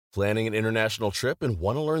Planning an international trip and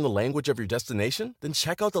want to learn the language of your destination? Then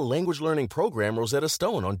check out the language learning program Rosetta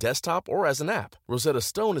Stone on desktop or as an app. Rosetta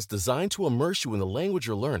Stone is designed to immerse you in the language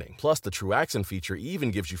you're learning. Plus, the True Accent feature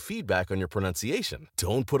even gives you feedback on your pronunciation.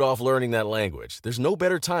 Don't put off learning that language. There's no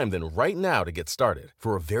better time than right now to get started.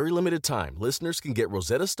 For a very limited time, listeners can get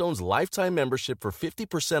Rosetta Stone's lifetime membership for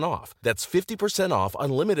 50% off. That's 50% off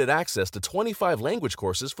unlimited access to 25 language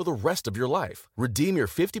courses for the rest of your life. Redeem your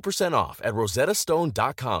 50% off at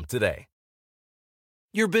rosettastone.com today.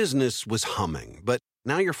 Your business was humming, but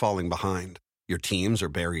now you're falling behind. Your teams are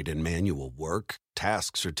buried in manual work,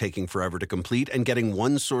 tasks are taking forever to complete, and getting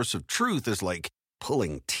one source of truth is like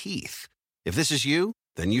pulling teeth. If this is you,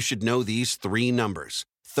 then you should know these three numbers.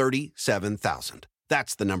 37,000.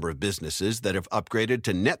 That's the number of businesses that have upgraded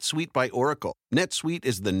to NetSuite by Oracle. NetSuite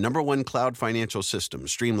is the #1 cloud financial system,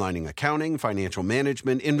 streamlining accounting, financial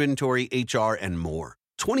management, inventory, HR, and more.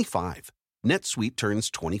 25. NetSuite turns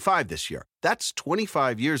 25 this year. That's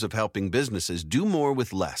 25 years of helping businesses do more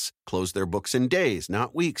with less, close their books in days,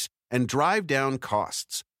 not weeks, and drive down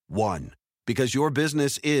costs. One. Because your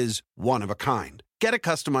business is one of a kind. Get a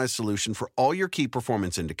customized solution for all your key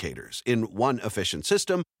performance indicators in one efficient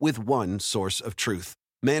system with one source of truth.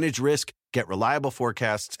 Manage risk, get reliable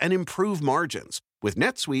forecasts, and improve margins. With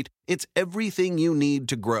NetSuite, it's everything you need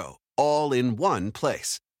to grow, all in one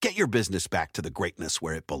place. Get your business back to the greatness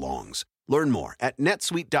where it belongs. Learn more at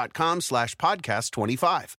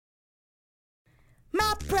netsuite.com/podcast25.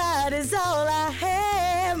 My pride is all I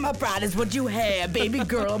have. My pride is what you had, baby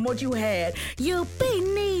girl. I'm what you had. You'll be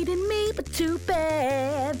needing me, but too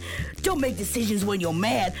bad. Don't make decisions when you're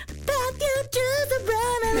mad. Fuck you, just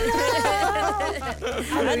run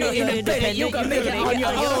along. I know you're independent. You can make it on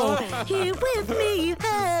your own. Here with me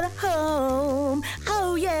at home.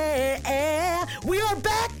 Oh, yeah. We are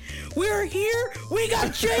back. We're here. We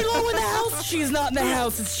got J-Lo in the house. She's not in the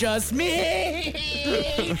house. It's just me.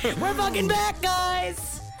 We're fucking back,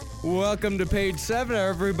 guys. Welcome to page 7,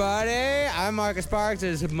 everybody. I'm Marcus Parks.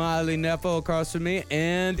 There's Molly Neffel across from me.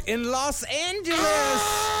 And in Los Angeles,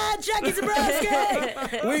 Jackie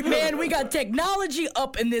Zabrowski. We got technology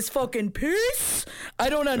up in this fucking piece. I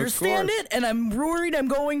don't understand it, and I'm worried I'm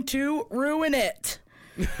going to ruin it.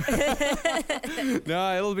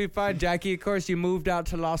 No, it'll be fine. Jackie, of course, you moved out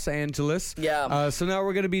to Los Angeles. Yeah. So now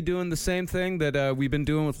we're going to be doing the same thing that we've been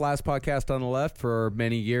doing with Last Podcast on the Left for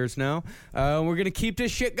many years now. We're going to keep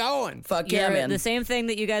this shit going. Fuck yeah, man. The same thing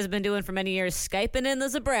that you guys have been doing for many years, Skyping in the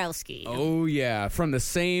Zabrowski. Oh, yeah. From the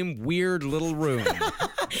same weird little room.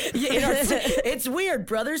 It's weird.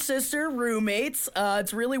 Brother, sister, roommates.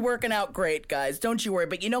 It's really working out great, guys. Don't you worry.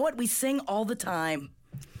 But you know what? We sing all the time.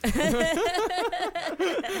 And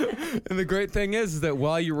the great thing is that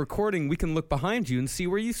while you're recording, we can look behind you and see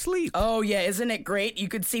where you sleep. Oh, yeah. Isn't it great? You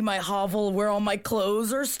could see my hovel where all my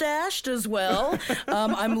clothes are stashed as well.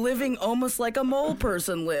 I'm living almost like a mole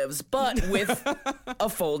person lives, but with a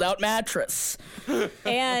fold-out mattress.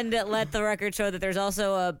 And let the record show that there's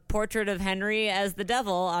also a portrait of Henry as the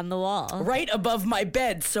devil on the wall. Right above my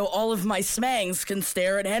bed, so all of my smangs can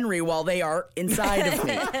stare at Henry while they are inside of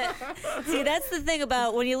me. See, that's the thing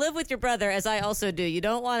about when you live with your brother, as I also do, you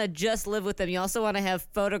don't want to just live with them. You also want to have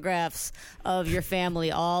photographs of your family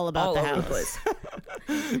all about the house.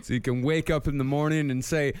 So you can wake up in the morning and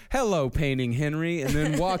say, "Hello, painting Henry," and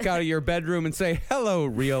then walk out of your bedroom and say, "Hello,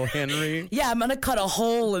 real Henry." Yeah, I'm gonna cut a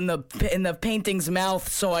hole in the painting's mouth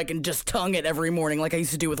so I can just tongue it every morning like I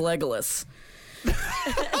used to do with Legolas.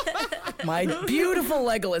 My beautiful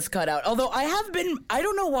Legolas cutout. Although I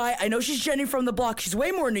don't know why, I know she's Jenny from the Block. She's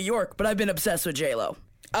way more New York, but I've been obsessed with J-Lo.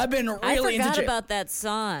 I've been really into I forgot about that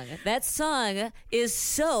song. That song is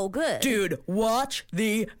so good. Dude, watch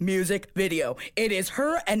the music video. It is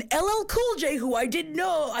her and LL Cool J, who I didn't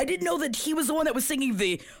know that he was the one that was singing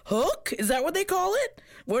the hook. Is that what they call it?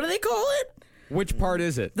 What do they call it? Which part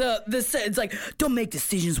is it? It's like, don't make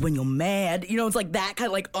decisions when you're mad. You know, it's like that kind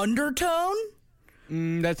of like undertone.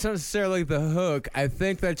 That's not necessarily the hook. I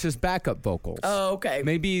think that's just backup vocals. Oh, okay.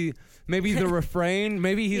 Maybe the refrain.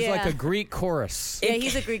 Maybe he's like a Greek chorus. Yeah,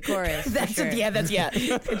 he's a Greek chorus.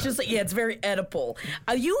 It's just it's very Oedipal.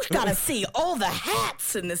 You gotta see all the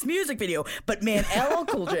hats in this music video. But man, LL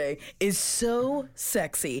Cool J is so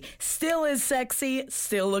sexy. Still is sexy.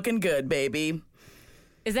 Still looking good, baby.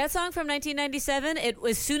 Is that song from 1997?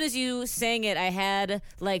 As soon as you sang it, I had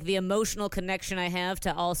like the emotional connection I have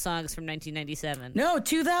to all songs from 1997. No,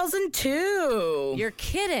 2002. You're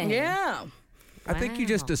kidding. Yeah. I think you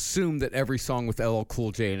just assume that every song with LL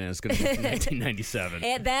Cool J in it is going to be from 1997.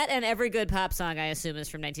 And that and every good pop song, I assume, is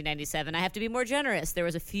from 1997. I have to be more generous. There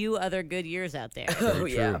was a few other good years out there. Oh,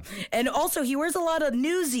 yeah. And also, he wears a lot of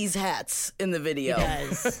Newsies hats in the video. He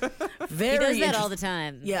does. Very He does that all the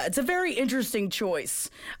time. Yeah, it's a very interesting choice.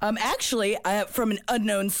 Actually, from an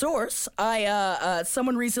unknown source,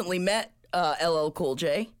 someone recently met LL Cool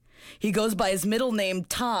J. He goes by his middle name,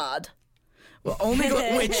 Todd. Well,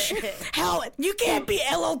 hell, you can't be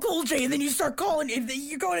LL Cool J and then you start calling,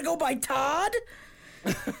 you're going to go by Todd?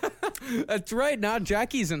 That's right. Now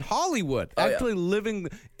Jackie's in Hollywood, literally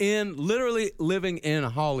living in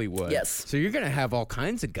Hollywood. Yes. So you're gonna have all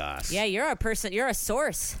kinds of goss. Yeah, you're a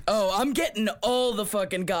source. Oh, I'm getting all the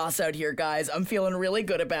fucking goss out here, guys. I'm feeling really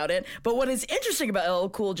good about it. But what is interesting about LL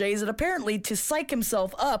Cool J is that apparently to psych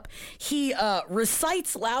himself up, he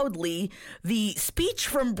recites loudly the speech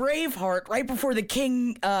from Braveheart right before the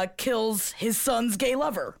king kills his son's gay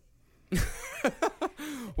lover.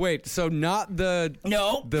 Wait, so not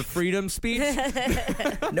the freedom speech?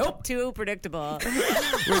 Nope. Too predictable.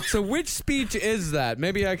 Wait, so which speech is that?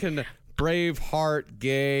 Maybe I can Braveheart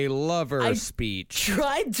gay lover speech.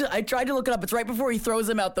 I tried to look it up. It's right before he throws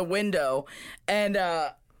him out the window, and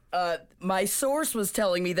my source was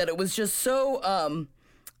telling me that it was just so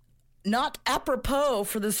not apropos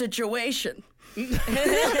for the situation. That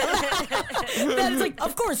is like,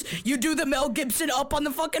 of course, you do the Mel Gibson up on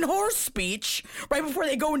the fucking horse speech right before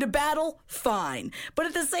they go into battle, fine. But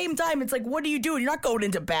at the same time, it's like, what are you doing? You're not going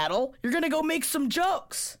into battle. You're going to go make some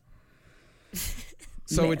jokes.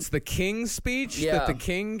 So Man. It's the king's speech that the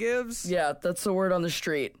king gives? Yeah, that's the word on the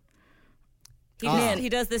street. He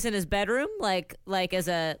does this in his bedroom, like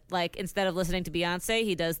instead of listening to Beyonce,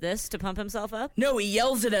 he does this to pump himself up. No, he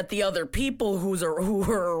yells it at the other people who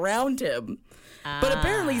are around him. But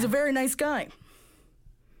apparently he's a very nice guy.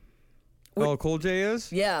 LL Cool J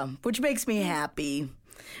is? Yeah, which makes me happy.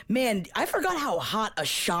 Man, I forgot how hot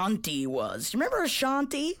Ashanti was. You remember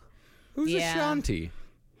Ashanti? Who's Ashanti?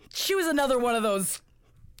 She was another one of those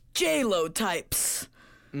J-Lo types.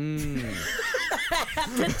 At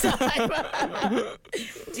the time.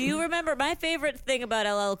 Do you remember my favorite thing about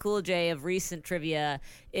LL Cool J of recent trivia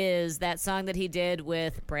is that song that he did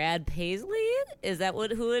with Brad Paisley? Is that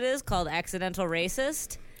who it is? Called Accidental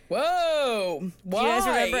Racist? Whoa! Why? Do you guys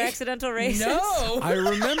remember Accidental Racist? No. I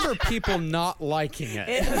remember people not liking it.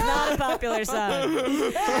 It is not a popular song. It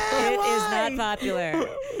is not popular.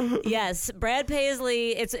 Yes, Brad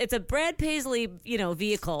Paisley. It's a Brad Paisley,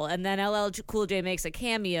 vehicle, and then LL Cool J makes a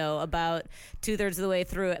cameo about 2/3 of the way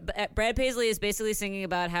through it. But Brad Paisley is basically singing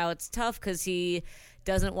about how it's tough because he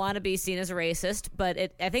doesn't want to be seen as a racist, but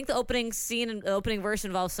I think the opening scene and the opening verse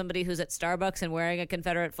involves somebody who's at Starbucks and wearing a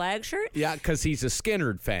Confederate flag shirt. Yeah, because he's a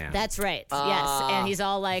Skinnerd fan. That's right. Yes, and he's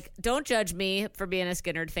all like, "Don't judge me for being a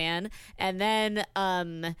Skinnerd fan," and then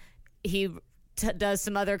he does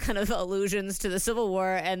some other kind of allusions to the Civil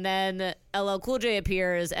War, and then LL Cool J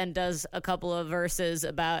appears and does a couple of verses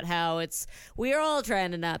about how we are all trying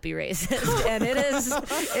to not be racist, and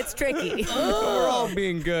it's tricky. We're all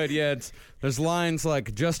being good. Yeah, there's lines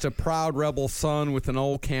like "just a proud rebel son with an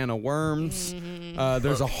old can of worms."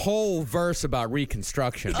 There's a whole verse about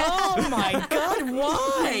Reconstruction. Oh my God!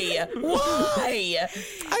 Why? Why?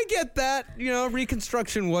 I get that.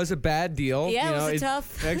 Reconstruction was a bad deal. Yeah, it was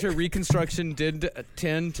tough. Actually, Reconstruction did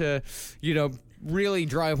tend to, really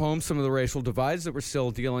drive home some of the racial divides that we're still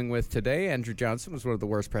dealing with today. Andrew Johnson was one of the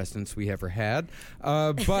worst presidents we ever had.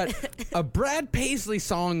 But a Brad Paisley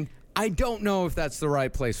song, I don't know if that's the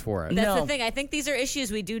right place for it. That's the thing. I think these are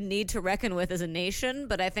issues we do need to reckon with as a nation,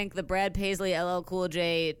 but I think the Brad Paisley, LL Cool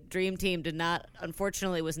J dream team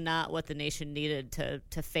unfortunately was not what the nation needed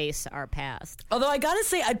to face our past. Although I gotta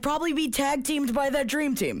say, I'd probably be tag teamed by that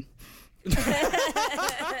dream team.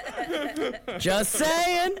 Just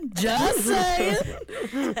saying.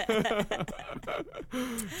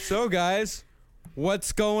 So, guys,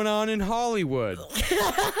 what's going on in Hollywood?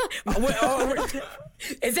 Are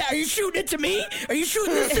you shooting it to me? Are you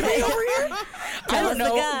shooting this to me over here? I don't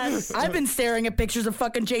know. I've been staring at pictures of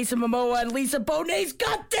fucking Jason Momoa and Lisa Bonet's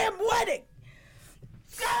goddamn wedding.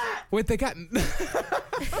 Wait, they got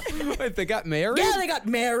married? Yeah, they got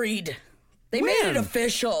married. They made it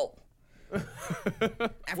official.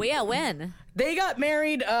 Well, yeah, when? They got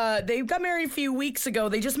married a few weeks ago.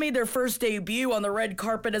 They just made their first debut on the red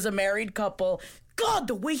carpet as a married couple. God,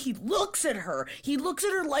 the way he looks at her. He looks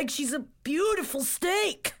at her like she's a beautiful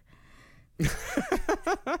steak.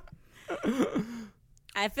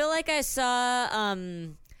 I feel like I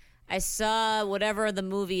saw whatever the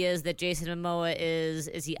movie is that Jason Momoa is.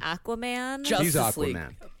 Is he Aquaman? Justice He's League.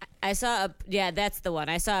 Aquaman. that's the one.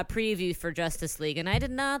 I saw a preview for Justice League, and I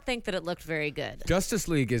did not think that it looked very good. Justice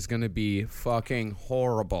League is going to be fucking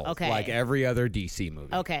horrible. Okay. Like every other DC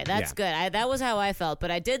movie. Okay, that's good. That was how I felt,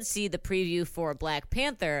 but I did see the preview for Black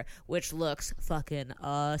Panther, which looks fucking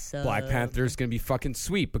awesome. Black Panther is going to be fucking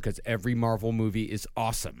sweet because every Marvel movie is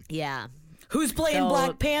awesome. Yeah. Who's playing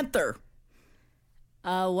Black Panther?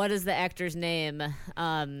 What is the actor's name?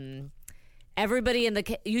 Everybody in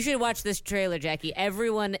you should watch this trailer, Jackie.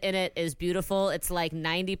 Everyone in it is beautiful. It's like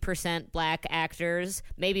 90% black actors,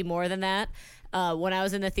 maybe more than that. When I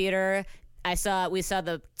was in the theater, we saw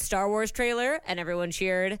the Star Wars trailer and everyone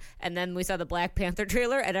cheered, and then we saw the Black Panther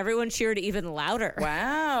trailer and everyone cheered even louder.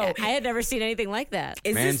 Wow. I had never seen anything like that.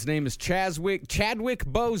 Man's name is Chadwick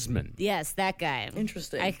Boseman. Yes, that guy.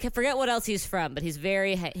 Interesting. I forget what else he's from, but he's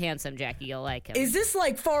very handsome, Jackie. You'll like him. Is this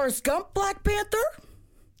like Forrest Gump Black Panther?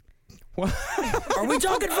 What? Are we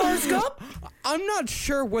talking Forrest Gump? I'm not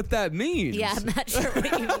sure what that means. Yeah, I'm not sure what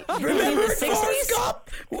you mean. Remember the 60s? Forrest Gump?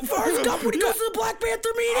 Forrest Gump when he goes to the Black Panther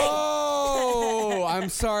meeting? Oh, I'm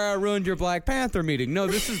sorry I ruined your Black Panther meeting. No,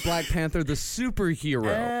 this is Black Panther the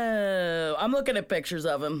superhero. Oh, I'm looking at pictures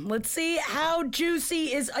of him. Let's see how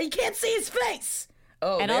juicy is. You can't see his face.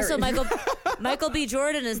 Oh, And there also he is. Michael B.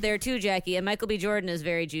 Jordan is there too, Jackie, and Michael B. Jordan is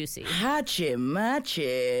very juicy. Hachi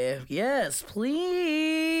machi. Yes,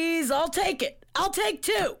 please. I'll take it. I'll take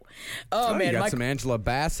two. Oh, You man. got some Angela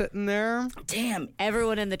Bassett in there. Damn.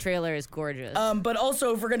 Everyone in the trailer is gorgeous. But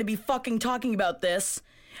also, if we're going to be fucking talking about this,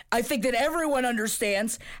 I think that everyone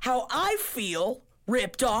understands how I feel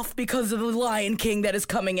ripped off because of the Lion King that is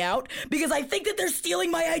coming out, because I think that they're stealing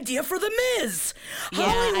my idea for The Miz. Yeah,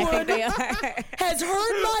 Hollywood I think they are. has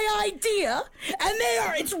heard my idea, and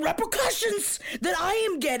it's repercussions that I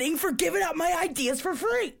am getting for giving out my ideas for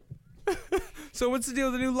free. So what's the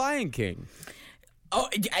deal with the new Lion King? Oh,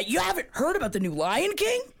 you haven't heard about the new Lion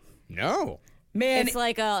King? No. Man, It's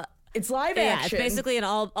like it's live yeah, action. it's basically an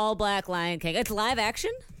all black Lion King. It's live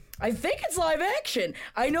action? I think it's live action.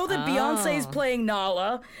 I know that Beyonce's playing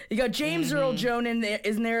Nala. You got James Earl Jones in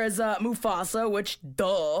there as Mufasa, which,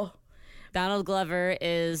 duh. Donald Glover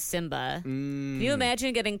is Simba. Can you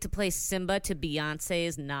imagine getting to play Simba to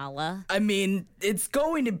Beyonce's Nala? I mean, it's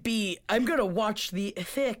going to be. I'm going to watch the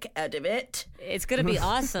thick out of it. It's going to be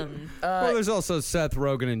awesome. Well, there's also Seth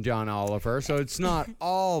Rogen and John Oliver, so it's not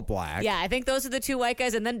all black. Yeah, I think those are the two white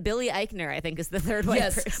guys, and then Billy Eichner, I think, is the third white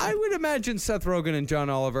Yes. person. I would imagine Seth Rogen and John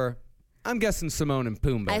Oliver. I'm guessing Simone and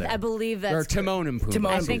Pumbaa. there. I believe that's Or Timon and Pumbaa.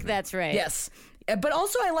 Timon I and think that's right. Yes. But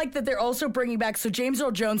also, I like that they're also bringing back. So James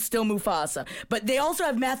Earl Jones still Mufasa, but they also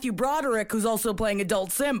have Matthew Broderick, who's also playing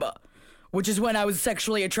adult Simba, which is when I was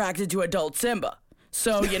sexually attracted to adult Simba.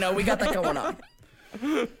 So we got that going on.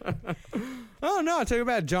 Oh, no, tell you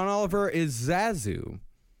about it. John Oliver is Zazu.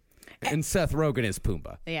 And Seth Rogen is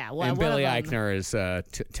Pumbaa. Yeah, well, and one Billy of them- Eichner is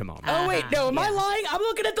Timon. Oh wait, no, am I lying? I'm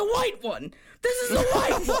looking at the white one. This is the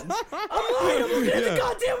white one. I'm lying. I'm looking at the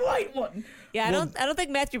goddamn white one. Yeah, I don't think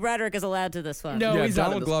Matthew Broderick is allowed to this one. No. Yeah, he's not in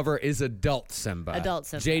Donald this. Glover is adult Simba. Adult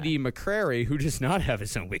Simba. J.D. McCrary, who does not have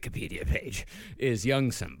his own Wikipedia page, is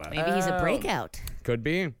young Simba. Maybe he's a breakout. Could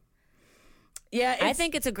be. Yeah, I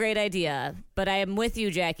think it's a great idea, but I am with you,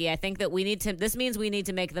 Jackie. I think that this means we need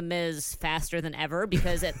to make The Miz faster than ever,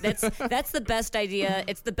 because that's the best idea.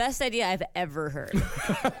 It's the best idea I've ever heard.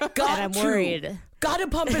 And I'm worried. Got to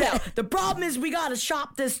pump it out. The problem is we got to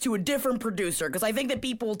shop this to a different producer, because I think that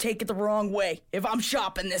people will take it the wrong way if I'm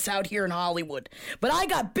shopping this out here in Hollywood. But I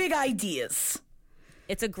got big ideas.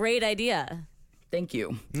 It's a great idea. Thank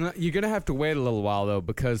you. You're going to have to wait a little while, though,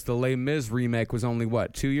 because the Les Mis remake was only,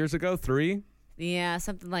 2 years ago? 3? Yeah,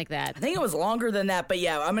 something like that. I think it was longer than that, but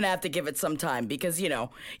yeah, I'm going to have to give it some time because,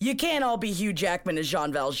 you can't all be Hugh Jackman as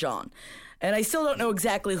Jean Valjean. And I still don't know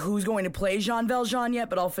exactly who's going to play Jean Valjean yet,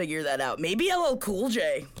 but I'll figure that out. Maybe LL Cool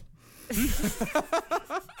J.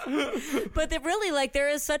 But there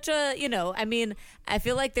is such a, I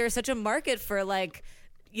feel like there's such a market for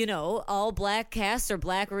all black casts or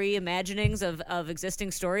black reimaginings of existing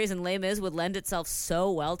stories, and Les Mis would lend itself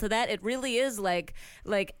so well to that. It really is like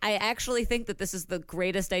I actually think that this is the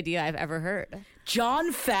greatest idea I've ever heard.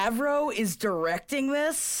 Jon Favreau is directing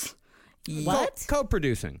this? What?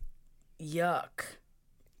 Co-producing. Yuck.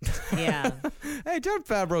 Yeah. Hey, Jon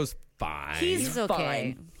Favreau's fine. He's okay.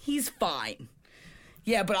 fine. He's fine.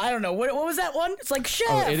 Yeah, but I don't know. What was that one? It's like Chef.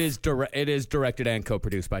 Oh, it is directed and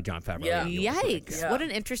co-produced by Jon Favreau. Yeah. Yikes. Yeah. What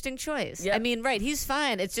an interesting choice. Yeah. I mean, right, he's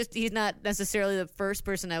fine. It's just he's not necessarily the first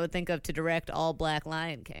person I would think of to direct all black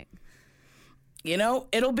Lion King.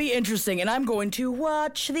 It'll be interesting, and I'm going to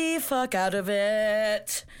watch the fuck out of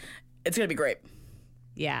it. It's going to be great.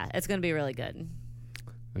 Yeah, it's going to be really good.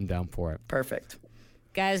 I'm down for it. Perfect.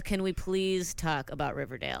 Guys, can we please talk about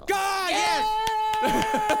Riverdale? God, yes!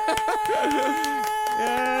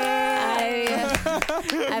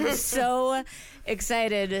 I'm so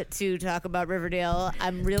excited to talk about Riverdale.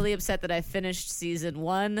 I'm really upset that I finished season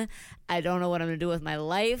 1. I don't know what I'm going to do with my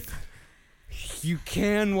life. You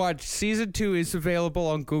can watch. Season 2 is available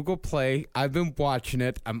on Google Play. I've been watching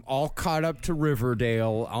it. I'm all caught up to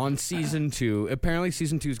Riverdale on season 2. Apparently,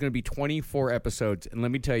 season 2 is going to be 24 episodes. And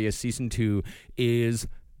let me tell you, season 2 is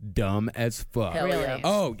dumb as fuck. Hell Really? yeah.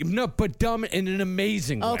 Oh, no, but dumb in an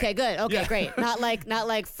amazing way. Okay, good. Okay, great. Not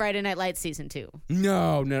like Friday Night Lights season 2.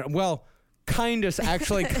 No. Well, kind of,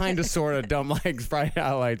 sort of dumb like Friday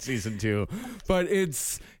Night Lights season 2, but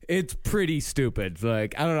it's pretty stupid.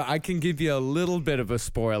 Like, I don't know. I can give you a little bit of a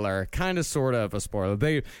spoiler, kind of, sort of a spoiler.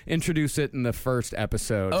 They introduce it in the first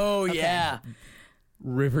episode. Oh, yeah.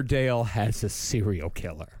 Riverdale has a serial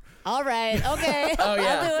killer. All right. Okay. Oh,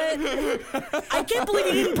 yeah. I'll do it. I can't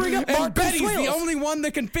believe you didn't bring up And Mark Betty's Consuelos. the only one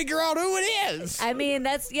that can figure out who it is. I mean,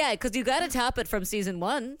 because you got to top it from season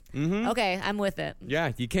 1. Mm-hmm. Okay, I'm with it.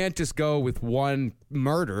 Yeah, you can't just go with one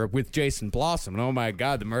murder with Jason Blossom. And oh my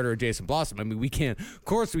God, the murder of Jason Blossom. I mean, we can't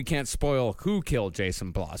spoil who killed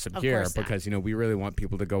Jason Blossom Of here course not. because, we really want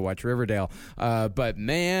people to go watch Riverdale. But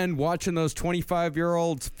man, watching those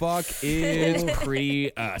 25-year-olds fuck is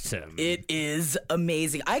pretty awesome. It is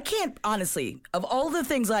amazing. I can't, honestly, of all the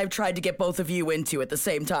things I've tried to get both of you into at the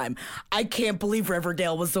same time, I can't believe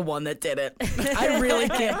Riverdale was the one that did it. I really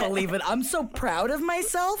can't believe it. I'm so proud of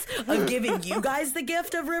myself of giving you guys the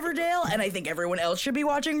gift of Riverdale, and I think everyone else should be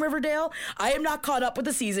watching Riverdale. I am not caught up with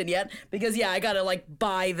the season yet because, I gotta,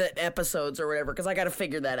 buy the episodes or whatever because I gotta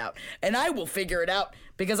figure that out. And I will figure it out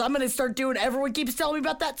because I'm gonna start doing, everyone keeps telling me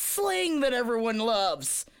about that sling that everyone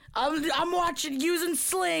loves. I'm using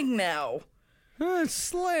sling now.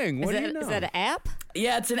 Sling. What do you know? Is that an app?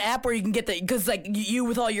 Yeah, it's an app where you can get because you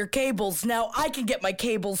with all your cables, now I can get my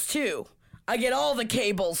cables too. I get all the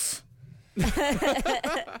cables.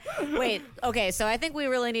 Wait, okay, so I think we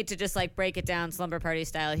really need to just break it down slumber party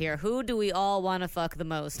style here. Who do we all want to fuck the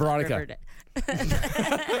most? Veronica.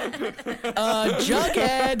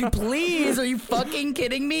 Jughead, please, are you fucking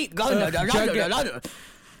kidding me? Do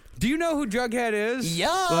you know who Jughead is?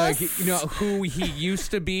 Yes. Who he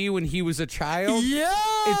used to be when he was a child? Yes.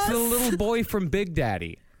 It's the little boy from Big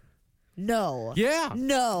Daddy. No. Yeah.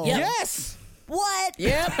 No. Yep. Yes. What?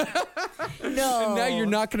 Yep. No. And now you're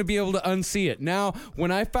not going to be able to unsee it. Now,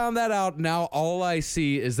 when I found that out, now all I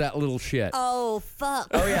see is that little shit. Oh, fuck.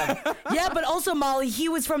 Oh, yeah. Yeah, but also, Molly, he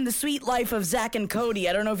was from The Sweet Life of Zach and Cody.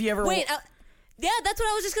 I don't know if you ever... Wait, yeah, that's what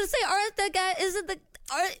I was just going to say. Aren't that guy,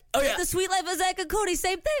 the Sweet Life of Zach and Cody,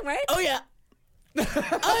 same thing, right? Oh, yeah.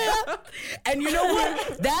 Oh, yeah. And you know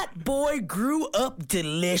what? That boy grew up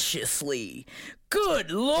deliciously.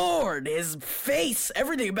 Good Lord, his face,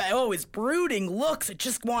 everything about his brooding looks. I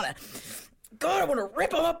just want to... God, I want to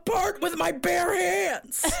rip him apart with my bare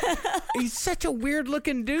hands. He's such a weird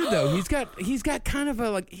looking dude, though. He's got kind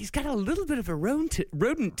of he's got a little bit of a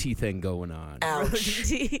rodent-y thing going on.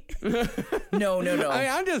 Ouch. No.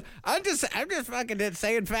 I mean, I'm just fucking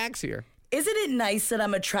saying facts here. Isn't it nice that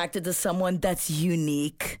I'm attracted to someone that's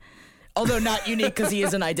unique? Although not unique because he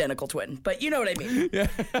is an identical twin, but you know what I mean. Yeah.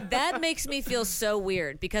 That makes me feel so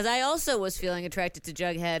weird because I also was feeling attracted to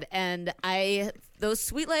Jughead, and those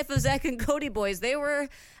Sweet Life of Zach and Cody boys, they're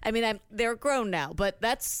grown now, but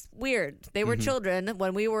that's weird. They were children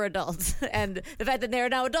when we were adults, and the fact that they're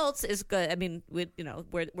now adults is good. I mean,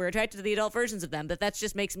 we're attracted to the adult versions of them, but that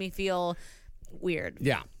just makes me feel weird.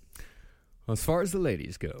 Yeah. Well, as far as the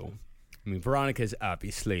ladies go, I mean, Veronica's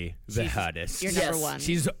obviously the hottest. You're number one.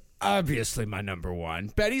 She's obviously my number one.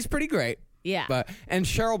 Betty's pretty great. Yeah. And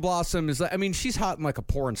Cheryl Blossom is she's hot in a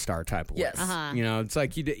porn star type of way. Yes. Uh-huh. It's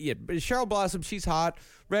but Cheryl Blossom, she's hot.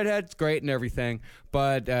 Redhead's great and everything.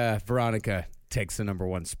 But Veronica takes the number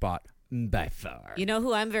one spot by far. You know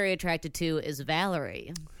who I'm very attracted to is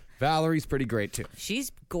Valerie. Valerie's pretty great too.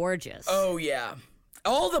 She's gorgeous. Oh, yeah.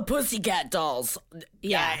 All the Pussycat dolls.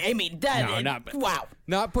 Yeah. I mean, wow.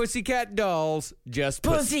 Not Pussycat dolls, just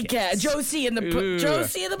Pussycat. Pussycats. Josie and the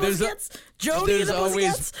Pussycats? Jody and the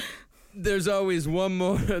Pussycats? There's always one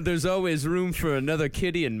more. There's always room for another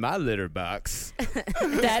kitty in my litter box.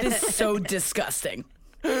 That is so disgusting.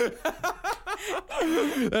 That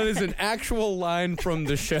is an actual line from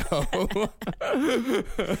the show.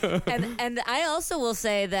 And I also will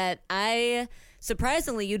say that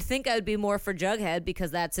surprisingly, you'd think I would be more for Jughead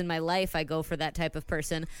because that's in my life. I go for that type of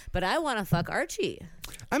person. But I want to fuck Archie.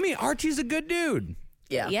 I mean, Archie's a good dude.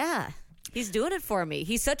 Yeah. Yeah. He's doing it for me.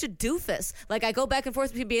 He's such a doofus. Like, I go back and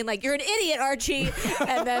forth between being like, you're an idiot, Archie,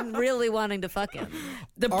 and then really wanting to fuck him.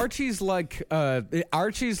 Archie's like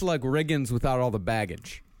Riggins without all the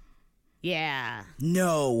baggage. Yeah.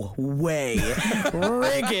 No way.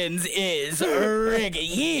 Riggins is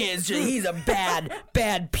Riggins. He's a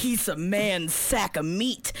bad piece of man sack of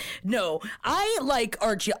meat. No, I like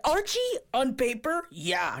Archie. Archie on paper,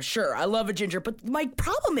 yeah, sure. I love a ginger. But my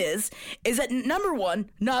problem is that number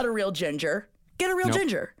one, not a real ginger. Get a real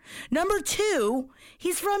ginger. Number two,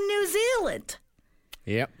 he's from New Zealand.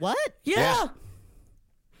 Yep. What? Yeah.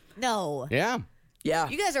 No. Yeah. Yeah.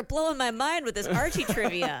 You guys are blowing my mind with this Archie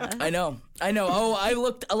trivia. I know. Oh, I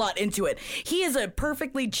looked a lot into it. He has a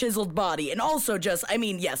perfectly chiseled body, and also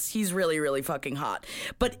yes, he's really, really fucking hot.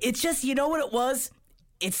 But it's just, you know what it was?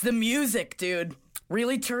 It's the music, dude.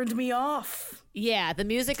 Really turned me off. Yeah, the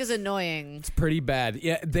music is annoying. It's pretty bad.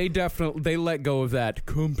 Yeah, they let go of that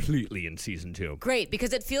completely in season 2. Great,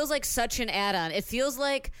 because it feels like such an add-on. It feels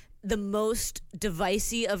like the most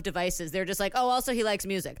devicey of devices. They're just like, oh, also he likes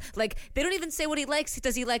music. Like, they don't even say what he likes.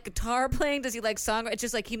 Does he like guitar playing? Does he like song? It's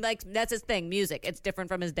just like he likes, that's his thing, music. It's different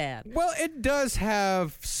from his dad. Well, it does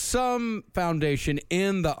have some foundation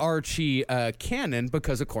in the Archie canon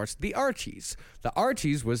because, of course, the Archies. The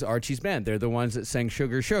Archies was Archie's band. They're the ones that sang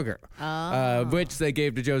Sugar Sugar, which they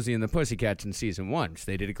gave to Josie and the Pussycats in season 1.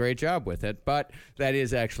 They did a great job with it, but that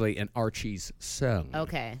is actually an Archie's song.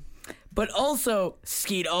 Okay. But also,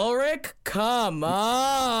 Skeet Ulrich, come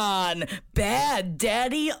on. Bad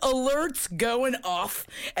daddy alerts going off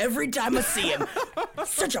every time I see him.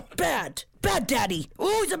 Such a bad daddy.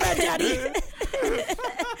 Ooh, he's a bad daddy.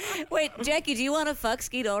 Wait, Jackie, do you want to fuck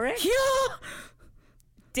Skeet Ulrich? Yeah.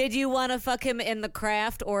 Did you want to fuck him in The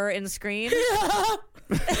Craft or in Scream? Yeah.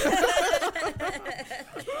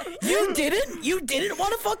 You didn't? You didn't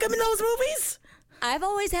want to fuck him in those movies? I've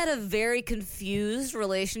always had a very confused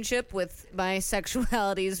relationship with my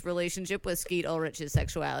sexuality's relationship with Skeet Ulrich's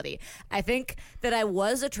sexuality. I think that I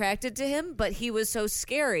was attracted to him, but he was so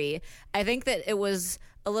scary. I think that it was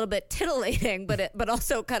a little bit titillating, but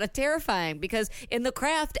also kind of terrifying, because in The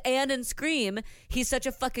Craft and in Scream, he's such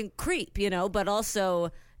a fucking creep, but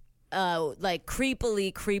also like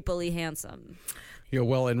creepily handsome. Yeah,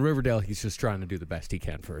 well, in Riverdale, he's just trying to do the best he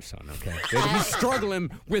can for his son, okay? He's struggling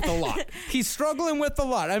with a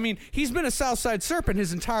lot. I mean, he's been a Southside Serpent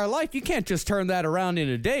his entire life. You can't just turn that around in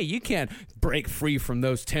a day. You can't break free from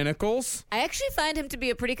those tentacles. I actually find him to be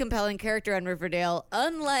a pretty compelling character on Riverdale,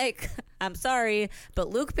 unlike, I'm sorry,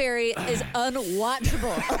 but Luke Perry is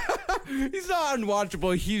unwatchable. He's not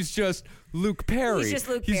unwatchable. He's just Luke Perry. He's just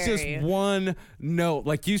Luke He's Perry. just one note.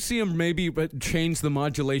 Like, you see him maybe change the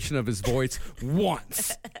modulation of his voice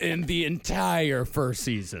once in the entire first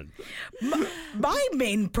season. My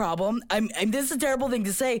main problem, this is a terrible thing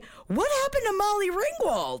to say, what happened to Molly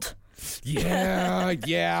Ringwald?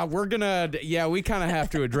 Yeah, we kind of have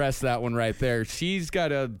to address that one right there. She's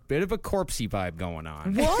got a bit of a corpsey vibe going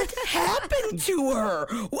on. What happened to her?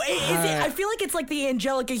 I feel like it's like the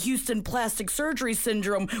Angelica Houston plastic surgery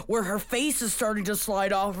syndrome, where her face is starting to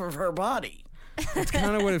slide off of her body. It's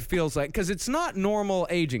kind of what it feels like, because it's not normal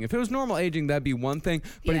aging. If it was normal aging, that'd be one thing,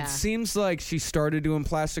 but Yeah. It seems like she started doing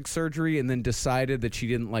plastic surgery and then decided that she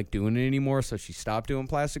didn't like doing it anymore, so she stopped doing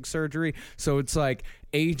plastic surgery. So it's like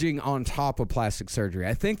aging on top of plastic surgery.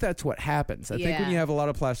 I think that's what happens. I think when you have a lot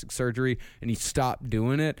of plastic surgery and you stop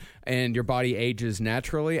doing it and your body ages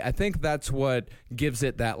naturally, I think that's what gives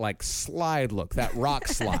it that like slide look, that rock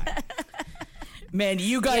slide. Man,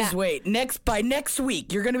 you guys wait. By next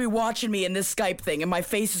week, you're going to be watching me in this Skype thing, and my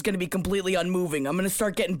face is going to be completely unmoving. I'm going to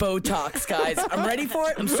start getting Botox, guys. I'm ready for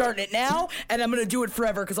it. I'm starting it now, and I'm going to do it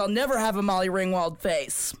forever, because I'll never have a Molly Ringwald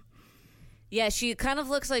face. Yeah, she kind of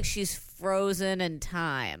looks like she's frozen in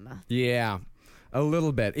time. Yeah. A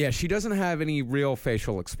little bit. Yeah, she doesn't have any real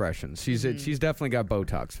facial expressions. She's definitely got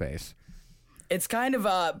Botox face. It's kind of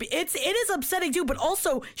it is upsetting too, but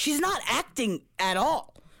also she's not acting at all.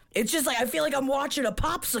 It's just like I feel like I'm watching a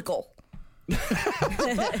popsicle.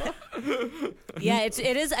 Yeah,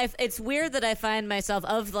 it's weird that I find myself,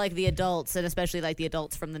 of like the adults, and especially like the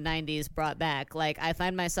adults from the 90s brought back, like I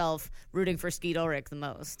find myself rooting for Skeet Ulrich the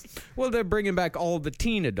most. Well, they're bringing back all the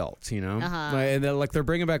teen adults, they're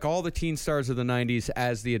bringing back all the teen stars of the 90s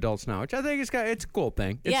as the adults now, which I think it's a cool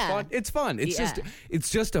thing. It's fun. It's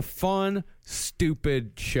just a fun,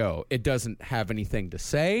 stupid show. It doesn't have anything to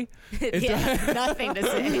say. Nothing to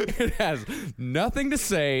say. It has nothing to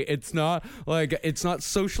say. It's not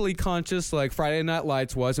socially conscious like Friday Night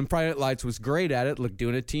Lights was, and Friday Night Lights was great at it, like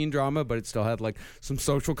doing a teen drama, but it still had like some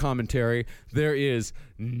social commentary. There is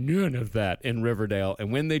none of that in Riverdale,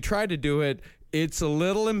 and when they try to do it, It's a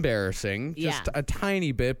little embarrassing, just a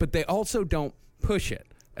tiny bit, but they also don't push it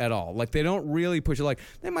at all. Like, they don't really push it. Like,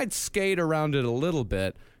 they might skate around it a little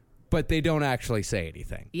bit, but they don't actually say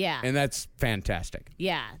anything. Yeah. And that's fantastic.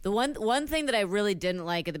 Yeah. The one thing that I really didn't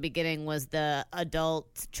like at the beginning was the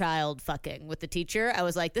adult-child fucking with the teacher. I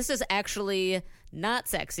was like, this is actually not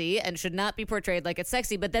sexy and should not be portrayed like it's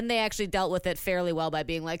sexy. But then they actually dealt with it fairly well by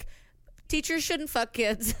being like, teachers shouldn't fuck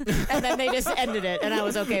kids. And then they just ended it, and I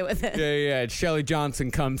was okay with it. Yeah. Shelley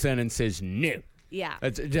Johnson comes in and says, no. Yeah.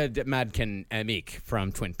 Madkin Meek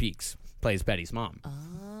from Twin Peaks plays Betty's mom.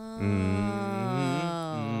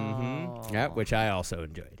 Yeah, which I also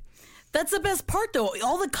enjoyed. That's the best part, though.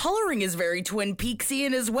 All the coloring is very Twin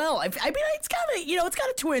Peaksian as well. I mean, it's got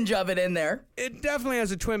a twinge of it in there. It definitely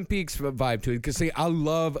has a Twin Peaks vibe to it. Because, see, I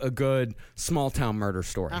love a good small-town murder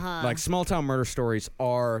story. Like, small-town murder stories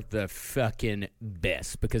are the fucking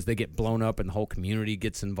best because they get blown up and the whole community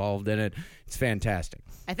gets involved in it. It's fantastic.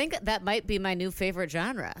 I think that might be my new favorite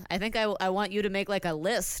genre. I think I want you to make like a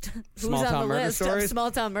list. Who's Small on town the murder list stories? of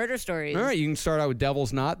small town murder stories? All right, you can start out with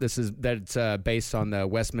Devil's Knot. That's based on the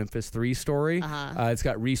West Memphis 3 story. It's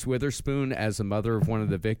got Reese Witherspoon as the mother of one of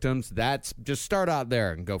the victims. That's just start out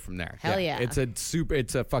there and go from there. Hell yeah.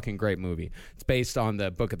 It's a fucking great movie. It's based on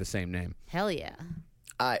the book of the same name. Hell yeah.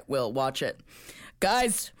 I will watch it.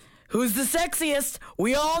 Guys, who's the sexiest?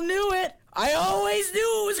 We all knew it. I always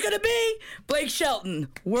knew it was going to be Blake Shelton,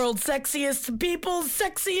 world's sexiest, people's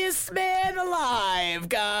sexiest man alive,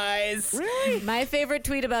 guys. Really? My favorite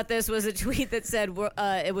tweet about this was a tweet that said,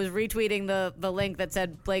 it was retweeting the link that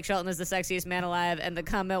said Blake Shelton is the sexiest man alive, and the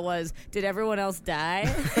comment was, did everyone else die?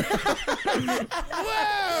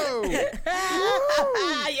 Whoa!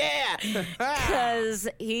 Yeah. Because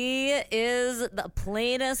he is the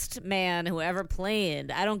plainest man who ever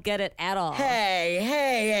planed. I don't get it at all.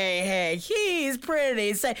 Hey. He's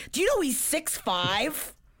pretty. Do you know he's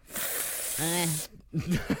 6'5"?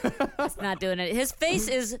 It's not doing it. His face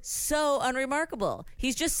is so unremarkable.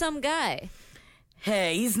 He's just some guy.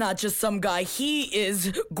 Hey, he's not just some guy. He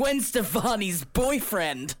is Gwen Stefani's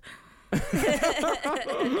boyfriend.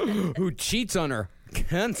 Who cheats on her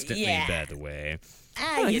constantly, Yeah. by the way.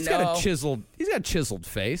 He's got a chiseled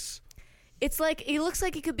face. It's like he looks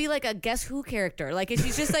like he could be like a Guess Who character. Like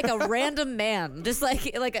he's just like a random man. Just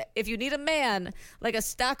like if you need a man, like a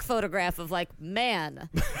stock photograph of like man.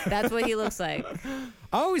 That's what he looks like. I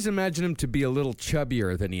always imagine him to be a little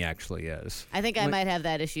chubbier than he actually is. I think I might have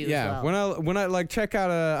that issue as well. when I like check out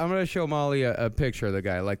I'm gonna show Molly a picture of the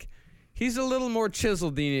guy. Like he's a little more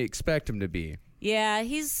chiseled than you expect him to be. Yeah,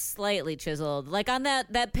 he's slightly chiseled. Like on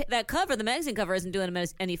that cover, the magazine cover isn't doing him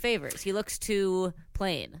any favors. He looks too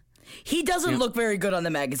plain. He doesn't look very good on the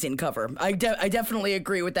magazine cover. I definitely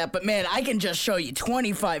agree with that. But man, I can just show you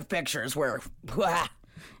 25 pictures where,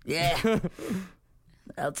 yeah,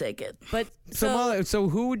 I'll take it. But So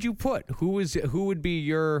who would you put? Who would be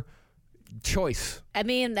your choice? I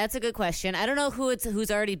mean, that's a good question. I don't know who's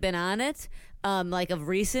already been on it, like of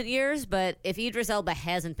recent years. But if Idris Elba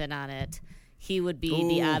hasn't been on it, he would be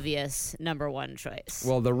the obvious number one choice.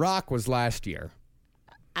 Well, The Rock was last year.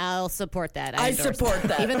 I'll support that. I support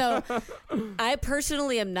that. Even though I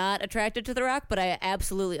personally am not attracted to The Rock, but I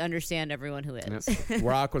absolutely understand everyone who is. Yep.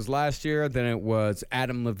 Rock was last year. Then it was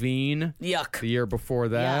Adam Levine. Yuck. The year before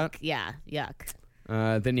that. Yuck. Yeah, yuck.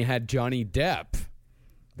 Then you had Johnny Depp.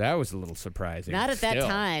 That was a little surprising. Not at that Still.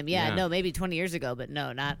 time. Yeah, no, maybe 20 years ago, but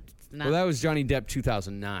no, not. Well, that was Johnny Depp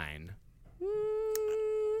 2009.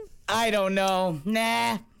 I don't know.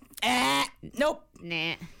 Nah. Nope.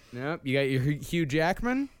 Nah. Nope. You got your Hugh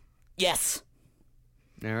Jackman? Yes.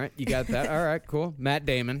 All right. You got that. All right. Cool. Matt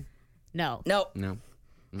Damon? No. Nope. No.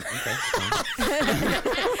 Okay. Fine.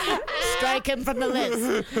 Strike him from the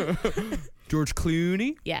list. George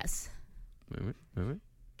Clooney? Yes. All right.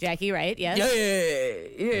 Jackie Wright, yes.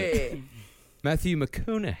 Yeah. Matthew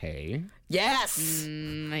McConaughey? Yes.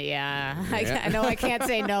 Yeah. I know I can't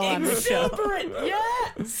say no on the show. Exuberant.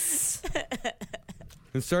 Yes.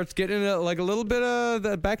 It starts getting like a little bit of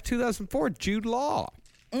the back 2004 Jude Law.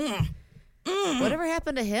 Whatever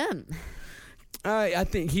happened to him? I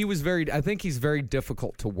think he's very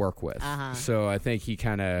difficult to work with. So I think he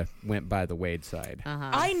kind of went by the wayside.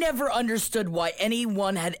 I never understood why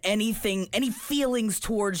anyone had any feelings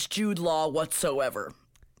towards Jude Law whatsoever.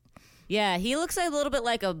 Yeah, he looks a little bit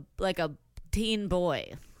like a teen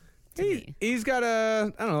boy. He's got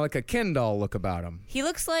like a Ken doll look about him. He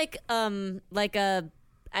looks like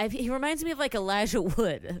he reminds me of like Elijah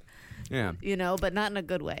Wood. Yeah. But not in a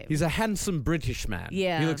good way. He's a handsome British man.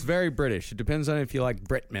 Yeah. He looks very British. It depends on if you like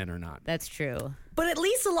Britmen or not. That's true. But at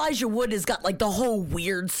least Elijah Wood has got, like, the whole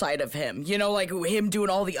weird side of him. You know, like, him doing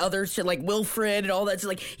all the other shit, like Wilfred and all that. So,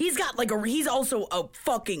 like, he's got, like, he's also a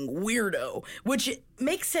fucking weirdo, which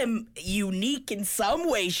makes him unique in some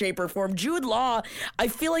way, shape, or form. Jude Law, I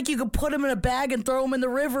feel like you could put him in a bag and throw him in the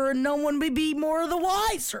river and no one would be more the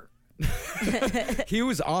wiser. He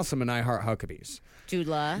was awesome in I Heart Huckabees. Jude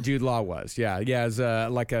Law. Jude Law was, yeah. Yeah, as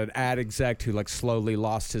like an ad exec who like slowly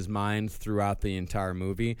lost his mind throughout the entire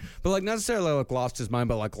movie. But like not necessarily like lost his mind,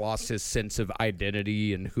 but like lost his sense of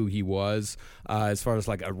identity and who he was as far as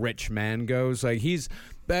like a rich man goes. Like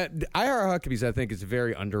I Heart Huckabees, I think, is a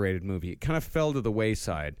very underrated movie. It kind of fell to the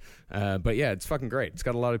wayside. But yeah, it's fucking great. It's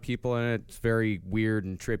got a lot of people in it. It's very weird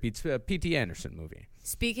and trippy. It's a P.T. Anderson movie.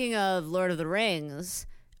 Speaking of Lord of the Rings,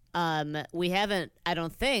 we haven't, I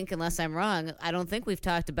don't think, unless I'm wrong, I don't think we've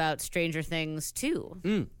talked about Stranger Things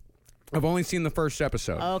 2. I've only seen the first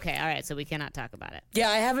episode. Okay, all right, so we cannot talk about it. Yeah,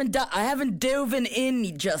 I haven't dove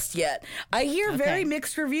in just yet. I hear very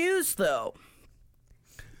mixed reviews, though.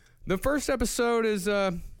 The first episode is,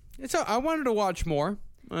 I wanted to watch more.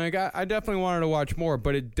 Like, I definitely wanted to watch more,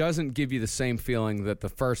 but it doesn't give you the same feeling that the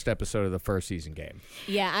first episode of the first season gave.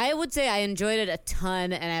 Yeah, I would say I enjoyed it a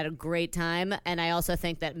ton and had a great time, and I also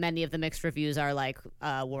think that many of the mixed reviews are, like,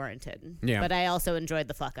 warranted. Yeah. But I also enjoyed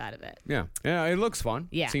the fuck out of it. Yeah, it looks fun.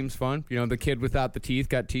 Yeah. Seems fun. You know, the kid without the teeth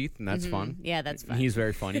got teeth, and that's fun. Yeah, that's fun. He's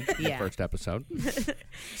very funny in the first episode.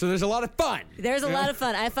 So there's a lot of fun. There's a lot of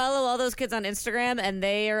fun. I follow all those kids on Instagram, and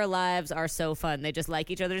their lives are so fun. They just like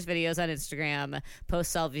each other's videos on Instagram,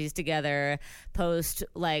 post selfies together, post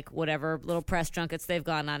like whatever little press junkets they've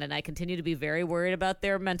gone on, and I continue to be very worried about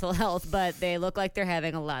their mental health, but they look like they're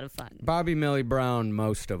having a lot of fun. Bobby Millie Brown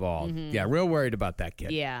most of all. Yeah, real worried about that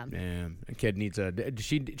kid. Yeah. A kid needs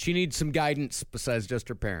she needs some guidance besides just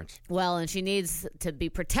her parents. Well, and she needs to be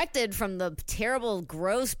protected from the terrible,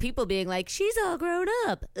 gross people being like, she's all grown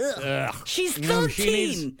up. Ugh. She's 13. No, she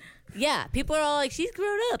needs- Yeah, people are all like, she's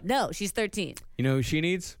grown up. No, she's 13. You know who she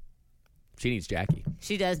needs? She needs Jackie.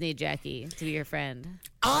 She does need Jackie to be her friend.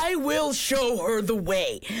 I will show her the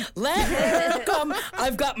way. Let her come.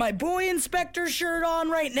 I've got my boy inspector shirt on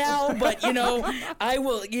right now, but, I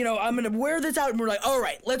will, I'm going to wear this out, and we're like, all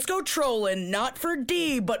right, let's go trolling, not for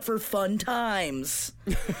D, but for fun times.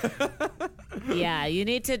 Yeah, you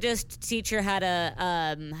need to just teach her how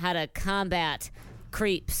to combat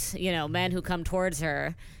creeps, men who come towards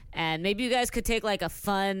her. And maybe you guys could take like a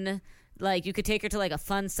fun... Like, you could take her to, like, a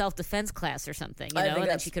fun self-defense class or something, and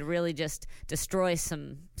then she could really just destroy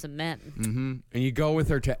some men. Mm-hmm. And you go with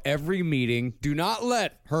her to every meeting. Do not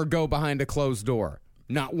let her go behind a closed door.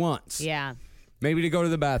 Not once. Yeah. Maybe to go to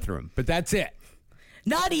the bathroom, but that's it.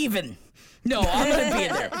 Not even. No, I'm going to be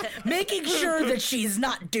in there. Making sure that she's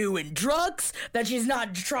not doing drugs, that she's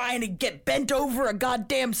not trying to get bent over a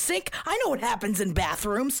goddamn sink. I know what happens in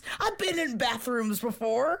bathrooms. I've been in bathrooms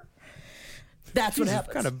before. That's what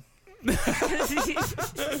happens. Kind of. You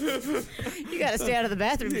gotta stay out of the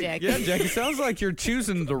bathroom, Jackie. Yeah, Jackie, sounds like you're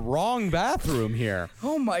choosing the wrong bathroom here.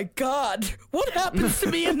 Oh my God, what happens to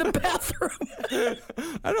me in the bathroom?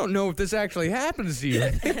 I don't know if this actually happens to you. I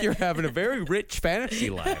think you're having a very rich fantasy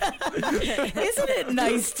life. Isn't it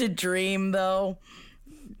nice to dream, though?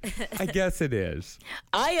 I guess it is.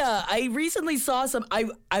 I recently saw some.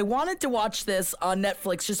 I wanted to watch this on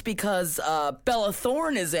Netflix just because Bella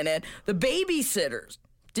Thorne is in it. The Babysitters.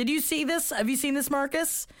 Did you see this? Have you seen this,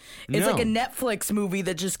 Marcus? It's like a Netflix movie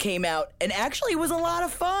that just came out, and actually it was a lot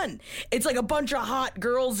of fun. It's like a bunch of hot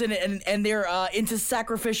girls in it, and they're into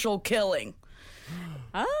sacrificial killing.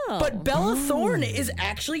 Oh. But Bella Thorne is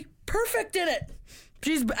actually perfect in it.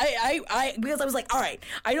 She's because I was like, all right,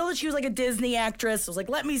 I know that she was like a Disney actress. I was like,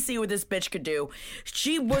 let me see what this bitch could do.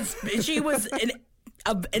 She was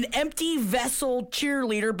an empty vessel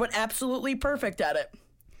cheerleader, but absolutely perfect at it.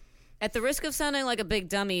 At the risk of sounding like a big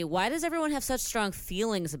dummy, why does everyone have such strong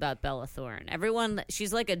feelings about Bella Thorne?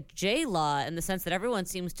 She's like a J-Law in the sense that everyone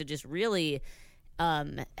seems to just really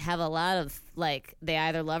have a lot of, like, they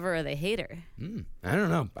either love her or they hate her. I don't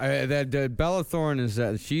know. That Bella Thorne is,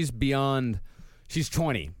 she's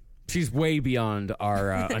 20. She's way beyond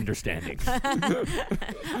our understanding.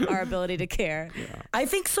 Our ability to care. Yeah. I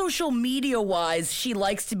think social media-wise, she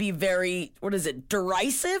likes to be very,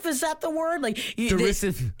 derisive? Is that the word? Like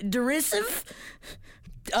Derisive. Derisive?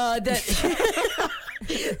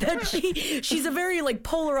 She's a very like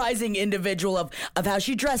polarizing individual of how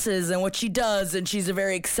she dresses and what she does, and she's a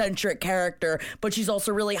very eccentric character, but she's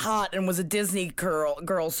also really hot and was a Disney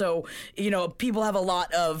girl. So people have a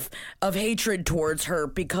lot of hatred towards her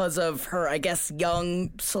because of her, I guess,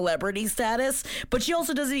 young celebrity status. But she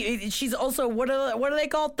also she's also what are they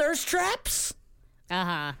called? Thirst traps?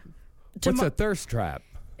 Uh-huh. What's a thirst trap?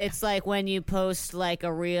 It's like when you post like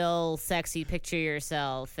a real sexy picture of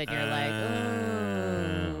yourself and you're like,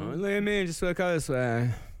 oh. Look at me, just look this way.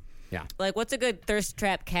 Yeah. Like, what's a good thirst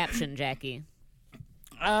trap caption, Jackie?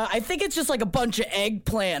 I think it's just like a bunch of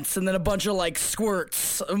eggplants and then a bunch of like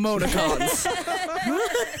squirts emoticons.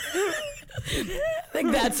 I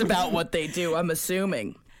think that's about what they do, I'm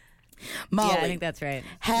assuming. Molly, Yeah, I think that's right.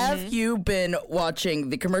 have you been watching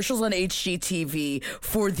the commercials on HGTV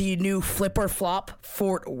for the new Flip or Flop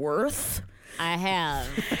Fort Worth? I have.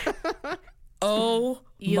 Oh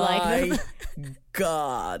You my like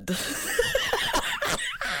God.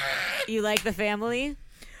 You like the family?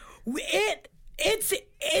 It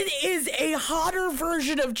is a hotter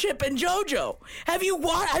version of Chip and JoJo. Have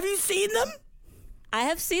you seen them? I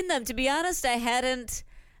have seen them. To be honest, I hadn't.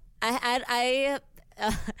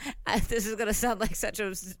 This is going to sound like such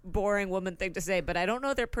a boring woman thing to say, but I don't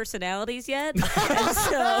know their personalities yet. And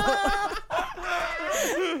so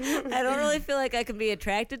I don't really feel like I can be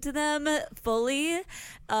attracted to them fully.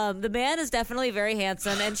 The man is definitely very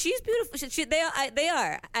handsome, and she's beautiful. They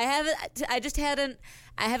are.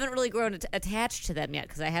 I haven't really grown attached to them yet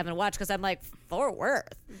because I haven't watched. Because I'm like, Fort Worth.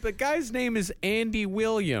 The guy's name is Andy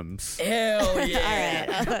Williams. Hell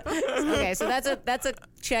yeah! All right. Okay, so that's a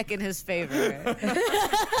check in his favor.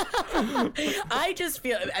 I just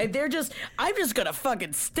feel I'm just gonna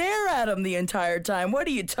fucking stare at them the entire time. What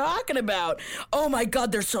are you talking about? Oh my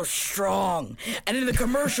God, they're so strong. And in the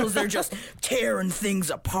commercials, they're just tearing things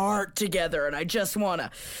apart together. And I just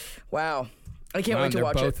wanna, wow. I can't wait to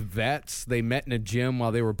watch They're it. both vets. They met in a gym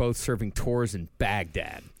while they were both serving tours in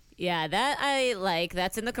Baghdad. Yeah, that I like.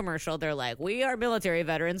 That's in the commercial. They're like, we are military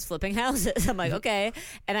veterans flipping houses. I'm like, okay.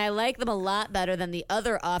 And I like them a lot better than the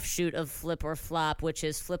other offshoot of Flip or Flop, which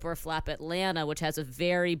is Flip or Flop Atlanta, which has a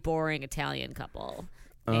very boring Italian couple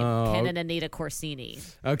named Ken and Anita Corsini.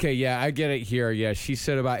 Okay, yeah, I get it here. Yeah, she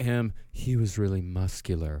said about him, he was really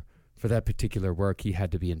muscular. For that particular work, he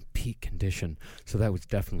had to be in peak condition. So that was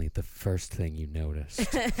definitely the first thing you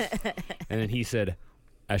noticed. And then he said,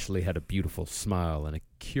 Ashley had a beautiful smile and a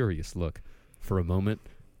curious look. For a moment,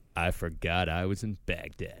 I forgot I was in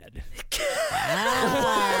Baghdad. I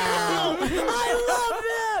love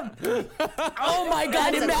them! Oh my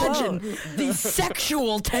God, imagine the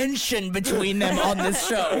sexual tension between them on this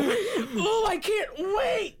show. Oh, I can't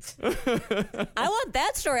wait! I want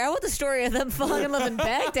that story. I want the story of them falling in love in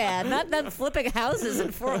Baghdad, not them flipping houses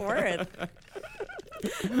in Fort Worth.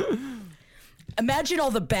 Imagine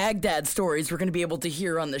all the Baghdad stories we're going to be able to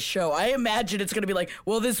hear on the show. I imagine it's going to be like,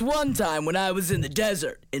 well, this one time when I was in the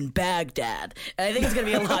desert in Baghdad. And I think it's going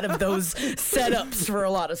to be a lot of those setups for a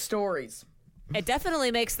lot of stories. It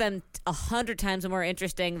definitely makes them 100 times more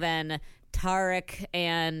interesting than Tarek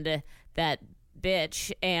and that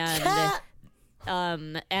bitch and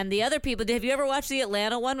the other people. Have you ever watched the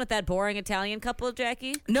Atlanta one with that boring Italian couple,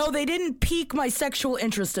 Jackie? No, they didn't pique my sexual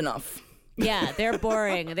interest enough. Yeah, they're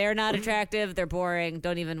boring. They're not attractive. They're boring.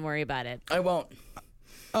 Don't even worry about it. I won't.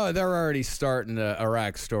 Oh, they're already starting the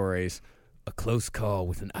Iraq stories. A close call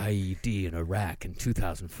with an IED in Iraq in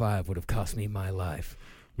 2005 would have cost me my life.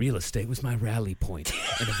 Real estate was my rally point,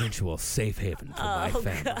 an eventual safe haven for my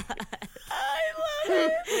family. God. I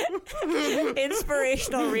love it.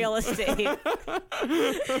 Inspirational real estate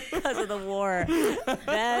because of the war.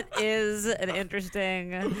 That is an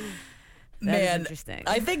interesting... Man, interesting.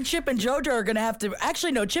 I think Chip and JoJo are going to have to...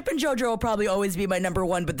 Actually, no, Chip and JoJo will probably always be my number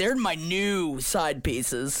one, but they're my new side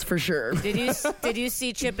pieces, for sure. Did you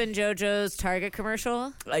see Chip and JoJo's Target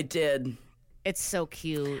commercial? I did. It's so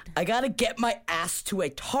cute. I gotta get my ass to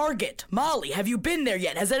a Target. Molly, have you been there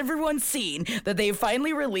yet? Has everyone seen that they've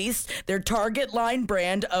finally released their Target line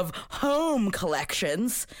brand of home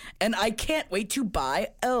collections? And I can't wait to buy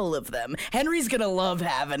all of them. Henry's gonna love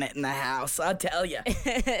having it in the house, I'll tell you.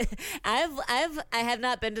 I have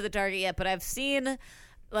not been to the Target yet, but I've seen...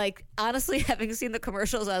 Like, honestly, having seen the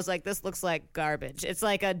commercials, I was like, this looks like garbage. It's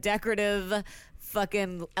like a decorative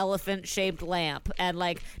fucking elephant-shaped lamp. And,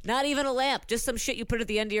 like, not even a lamp, just some shit you put at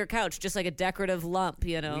the end of your couch, just like a decorative lump,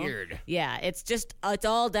 you know? Weird. Yeah, it's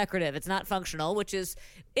all decorative. It's not functional, which is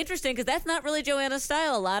interesting because that's not really Joanna's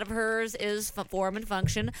style. A lot of hers is form and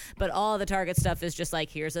function, but all the Target stuff is just like,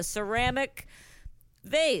 here's a ceramic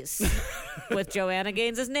vase with Joanna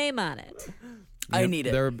Gaines' name on it. I need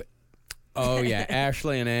it. Oh yeah,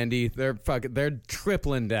 Ashley and Andy, they're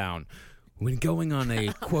tripling down. When going on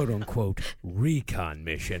a quote-unquote recon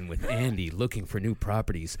mission with Andy looking for new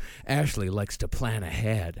properties, Ashley likes to plan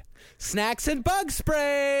ahead. Snacks and bug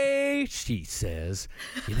spray, she says.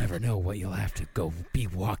 You never know what you'll have to be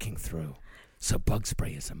walking through. So bug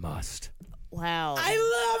spray is a must. Wow.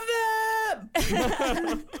 I love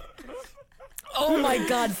them! Oh my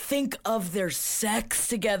God, think of their sex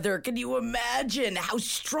together. Can you imagine how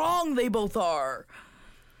strong they both are?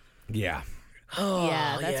 Yeah.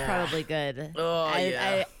 Yeah, that's probably good.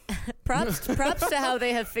 Props to how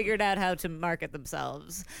they have figured out how to market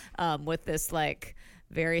themselves with this like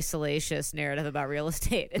very salacious narrative about real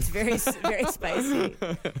estate. It's very very spicy.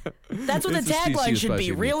 That's what the tagline should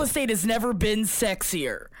be. Real estate has never been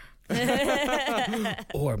sexier.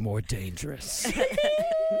 Or more dangerous.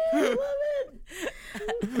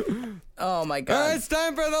 Oh my God. It's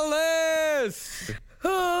time for the list.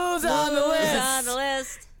 Who's on the list? Who's on the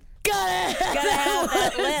list? Gotta have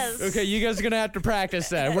that list. Okay, you guys are going to have to practice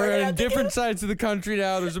that. We're in different sides of the country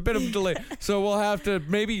now. There's a bit of a delay. So we'll have to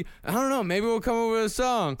maybe we'll come up with a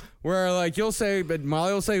song where like you'll say, but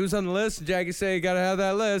Molly will say who's on the list, and Jackie say you got to have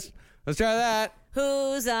that list. Let's try that.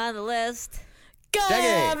 Who's on the list? Gotta Jackie.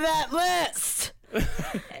 have that list.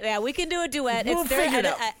 Yeah, we can do a duet. We'll figure it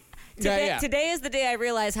out. Today is the day I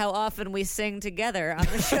realize how often we sing together on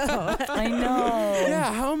the show. I know.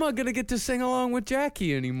 Yeah, how am I going to get to sing along with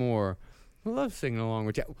Jackie anymore? I love singing along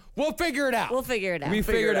with Jackie. We'll figure it out. We'll figure it out. We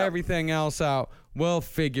figured everything else out. We'll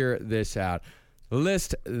figure this out. The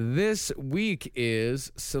list this week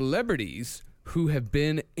is celebrities who have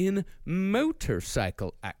been in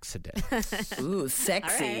motorcycle accidents. Ooh,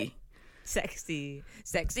 sexy. All right. Sexy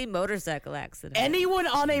motorcycle accident. Anyone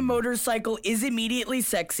on a motorcycle is immediately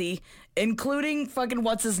sexy, including fucking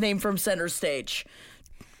what's his name from Center Stage,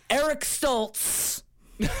 Eric Stoltz.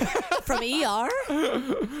 From ER?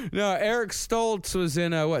 No, Eric Stoltz was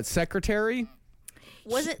in Secretary?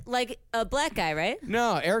 Was it like a black guy, right?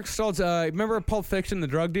 No, Eric Stoltz. Remember Pulp Fiction, the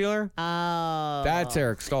drug dealer? Oh. That's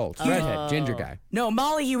Eric Stoltz. Redhead, ginger guy. No,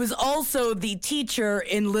 Molly, he was also the teacher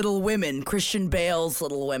in Little Women, Christian Bale's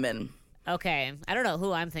Little Women. Okay. I don't know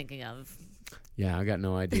who I'm thinking of. Yeah, I got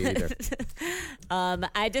no idea either.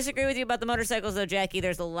 I disagree with you about the motorcycles, though, Jackie.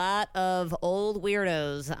 There's a lot of old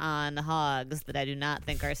weirdos on hogs that I do not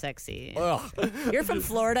think are sexy. You're from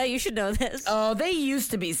Florida. You should know this. Oh, they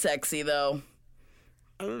used to be sexy, though.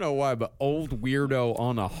 I don't know why, but old weirdo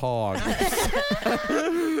on a hog.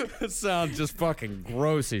 That sounds just fucking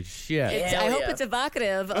gross as shit. I hope it's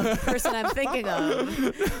evocative of the person I'm thinking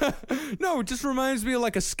of. No, it just reminds me of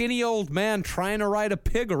like a skinny old man trying to ride a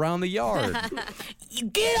pig around the yard. You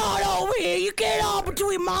get on over here. You get on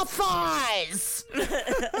between my thighs.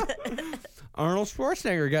 Arnold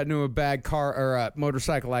Schwarzenegger got into a bad car or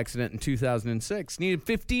motorcycle accident in 2006. Needed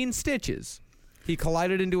 15 stitches. He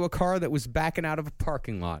collided into a car that was backing out of a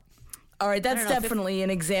parking lot. All right, that's definitely an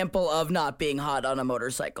example of not being hot on a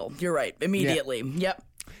motorcycle. You're right. Immediately. Yeah. Yep.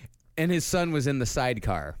 And his son was in the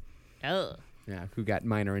sidecar. Oh. Yeah, who got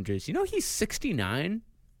minor injuries. You know he's 69?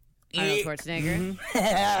 Arnold Schwarzenegger.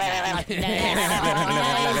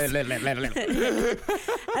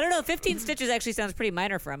 I don't know. 15 stitches actually sounds pretty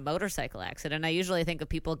minor for a motorcycle accident. I usually think of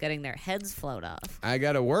people getting their heads flown off. I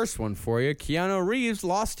got a worse one for you. Keanu Reeves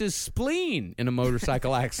lost his spleen in a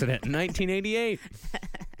motorcycle accident in 1988.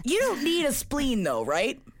 You don't need a spleen, though,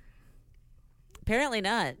 right? Apparently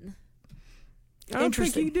not. I don't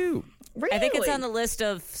think you do. Really? I think it's on the list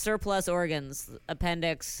of surplus organs: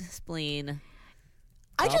 appendix, spleen.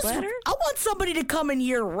 I Gallbladder? want somebody to come in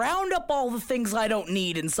here, round up all the things I don't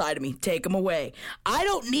need inside of me, take them away. I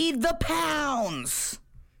don't need the pounds.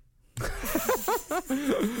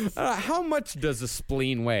 How much does a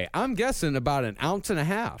spleen weigh? I'm guessing about 1.5 ounces.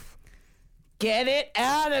 Get it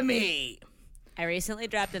out of me. I recently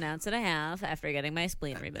dropped 1.5 ounces after getting my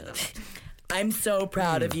spleen removed. I'm so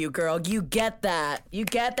proud of you, girl. You get that. You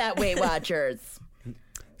get that, Weight Watchers.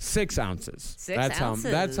 6 ounces. 6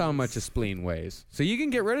 ounces. That's how much a spleen weighs. So you can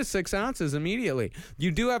get rid of 6 ounces immediately. You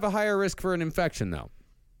do have a higher risk for an infection, though.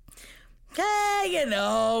 Hey,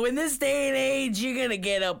 in this day and age, you're going to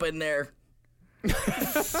get up in there.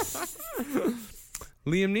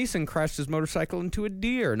 Liam Neeson crashed his motorcycle into a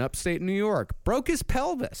deer in upstate New York. Broke his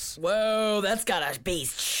pelvis. Whoa, that's got to be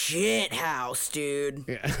shit house, dude.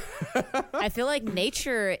 Yeah. I feel like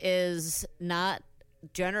nature is not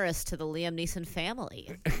generous to the Liam Neeson family.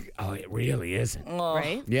 Oh, it really isn't.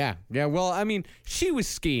 Right? Yeah. Yeah, well, I mean, she was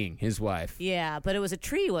skiing, his wife. Yeah, but it was a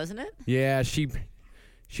tree, wasn't it? Yeah, she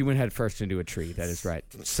went head first into a tree. That is right.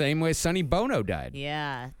 Same way Sonny Bono died.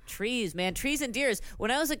 Yeah, trees, man. Trees and deers. When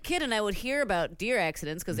I was a kid and I would hear about deer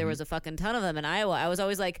accidents, because there was a fucking ton of them in Iowa, I was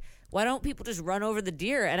always like, why don't people just run over the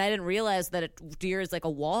deer? And I didn't realize that a deer is like a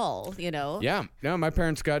wall, Yeah. No, my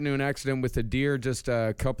parents got into an accident with a deer just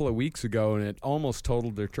a couple of weeks ago, and it almost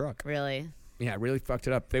totaled their truck. Really? Yeah, it really fucked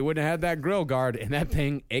it up. They wouldn't have had that grill guard, and that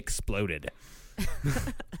thing exploded.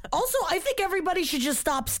 Also, I think everybody should just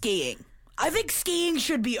stop skiing. I think skiing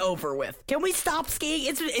should be over with. Can we stop skiing?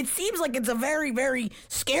 It seems like it's a very, very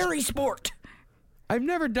scary sport. I've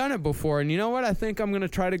never done it before, and you know what? I think I'm going to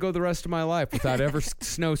try to go the rest of my life without ever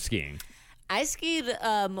snow skiing. I skied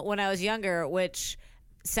when I was younger, which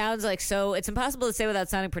sounds like it's impossible to say without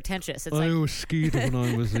sounding pretentious. It's like, skied when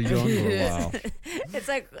I was a younger while. it's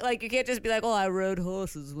like you can't just be like, oh, I rode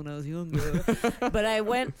horses when I was younger. But I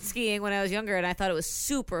went skiing when I was younger, and I thought it was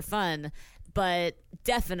super fun, but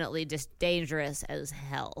definitely just dangerous as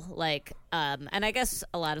hell. Like, and I guess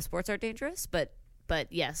a lot of sports are dangerous, but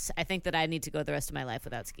yes, I think that I need to go the rest of my life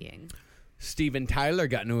without skiing. Steven Tyler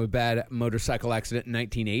got into a bad motorcycle accident in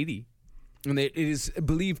 1980. And it is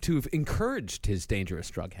believed to have encouraged his dangerous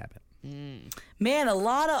drug habit. Man, a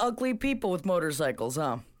lot of ugly people with motorcycles,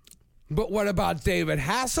 huh? But what about David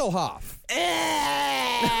Hasselhoff?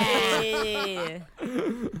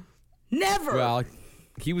 Never. Well,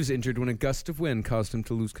 he was injured when a gust of wind caused him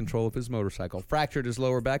to lose control of his motorcycle, fractured his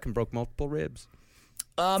lower back, and broke multiple ribs.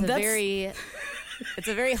 It's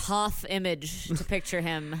a very Hoff image to picture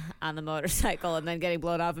him on the motorcycle and then getting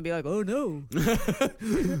blown off and be like, oh no.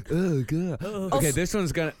 Oh god. Okay, this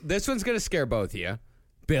one's gonna scare both of you.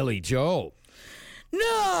 Billy Joel.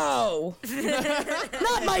 No!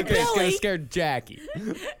 Not my Okay, it's gonna Billy! scare Jackie.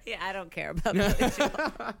 Yeah, I don't care about Billy Joel.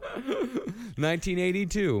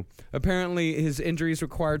 1982. Apparently, his injuries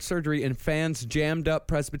required surgery, and fans jammed up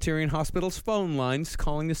Presbyterian Hospital's phone lines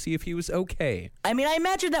calling to see if he was okay. I mean, I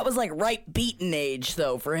imagine that was like right beaten age,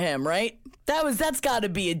 though, for him, right? That's got to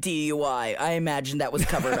be a DUI. I imagine that was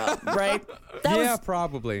covered up, right?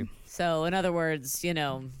 Probably. So, in other words,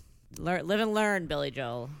 live and learn, Billy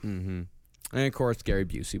Joel. Mm-hmm. And, of course, Gary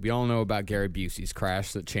Busey. We all know about Gary Busey's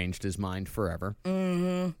crash that changed his mind forever.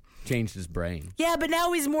 Mm-hmm. Changed his brain. Yeah, but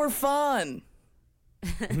now he's more fun.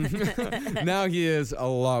 Now he is a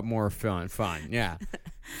lot more fun, yeah.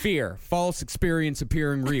 Fear, false experience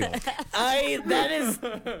appearing real. That is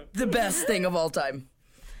the best thing of all time.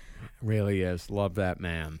 Really is. Love that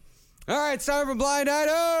man. All right, it's time for Blind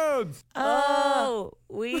Items. Oh,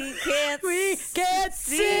 we can't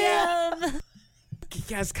see him. You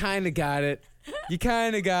guys kind of got it. You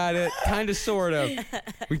kind of got it. Kind of, sort of.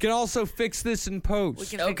 We can also fix this in post. We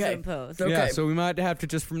can fix it in post. Okay. Yeah, so we might have to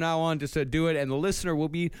just from now on just do it, and the listener will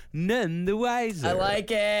be none the wiser. I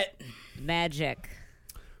like it. Magic.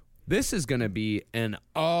 This is going to be an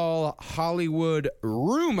all Hollywood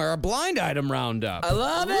rumor blind item roundup. I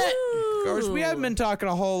love it. Of course, we haven't been talking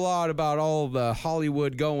a whole lot about all the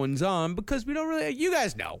Hollywood goings on because we don't really. You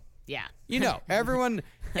guys know. Yeah. You know, everyone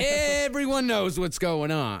knows what's going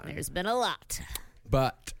on. There's been a lot.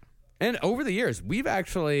 And over the years, we've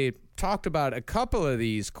actually talked about a couple of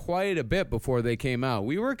these quite a bit before they came out.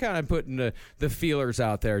 We were kind of putting the feelers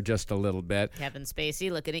out there just a little bit. Kevin Spacey,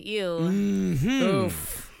 looking at you. Mm-hmm.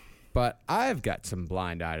 Oof. But I've got some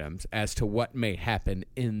blind items as to what may happen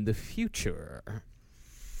in the future.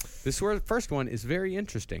 This first one is very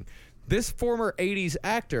interesting. This former 80s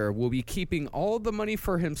actor will be keeping all the money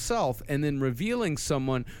for himself and then revealing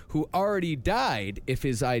someone who already died if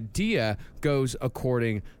his idea goes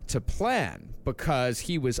according to plan, because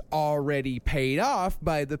he was already paid off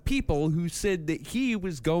by the people who said that he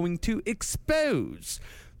was going to expose.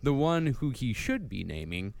 The one who he should be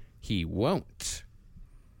naming, he won't.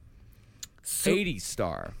 80s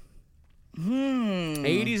star.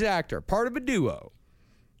 80s actor, part of a duo.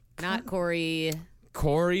 Not Corey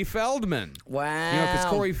Feldman. Wow. Because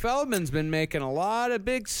Corey Feldman's been making a lot of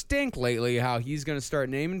big stink lately, how he's going to start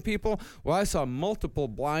naming people. Well, I saw multiple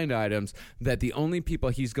blind items that the only people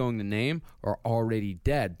he's going to name are already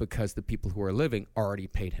dead because the people who are living already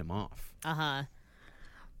paid him off. Uh-huh.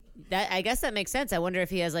 I guess that makes sense. I wonder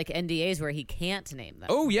if he has like NDAs where he can't name them.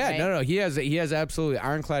 Oh yeah, right? no, he has absolutely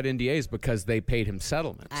ironclad NDAs because they paid him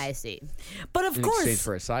settlements. I see. But of in course, exchange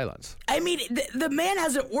for his silence. I mean, the man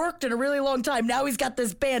hasn't worked in a really long time. Now he's got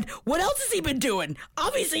this band. What else has he been doing?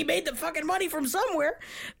 Obviously, he made the fucking money from somewhere.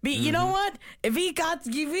 But you know what? If he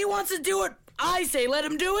wants to do it, I say let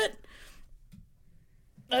him do it.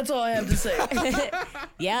 That's all I have to say.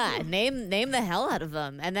 Yeah, name the hell out of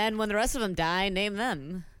them, and then when the rest of them die, name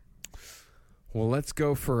them. Well, let's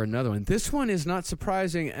go for another one. This one is not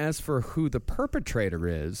surprising as for who the perpetrator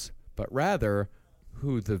is, but rather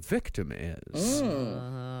who the victim is.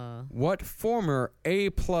 What former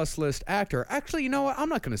A-plus list actor, actually, you know what? I'm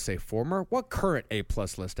not going to say former. What current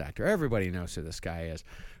A-plus list actor, everybody knows who this guy is,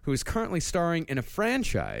 who is currently starring in a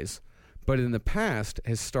franchise, but in the past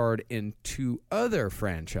has starred in 2 other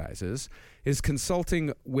franchises, is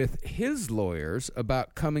consulting with his lawyers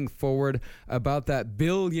about coming forward about that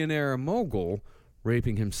billionaire mogul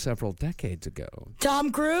raping him several decades ago.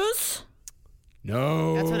 Tom Cruise?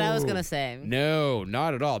 No. That's what I was going to say. No,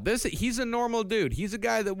 not at all. He's a normal dude. He's a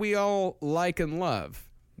guy that we all like and love.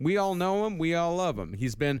 We all know him. We all love him.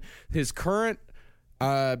 He's been his current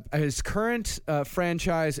franchise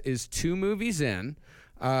is 2 movies in.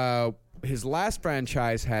 His last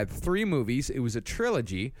franchise had 3 movies. It was a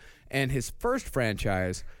trilogy, and his first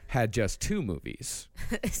franchise had just 2 movies.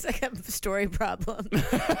 It's like a story problem.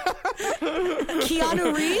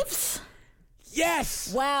 Keanu Reeves?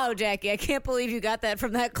 Yes. Wow, Jackie, I can't believe you got that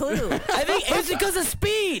from that clue. I think it was because of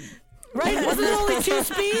Speed. Right? Wasn't there only 2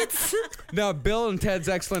 Speeds? No, Bill and Ted's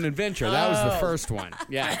Excellent Adventure. That was the first one.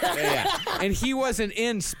 Yeah. And he wasn't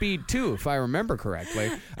in Speed 2, if I remember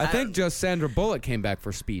correctly. I think just Sandra Bullock came back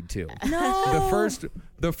for Speed 2. No.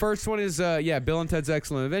 The first one is Bill and Ted's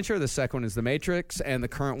Excellent Adventure. The second one is The Matrix, and the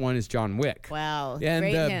current one is John Wick. Wow. And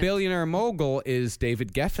great the hint. billionaire mogul is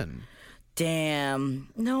David Geffen. Damn.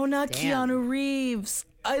 No, not Damn. Keanu Reeves.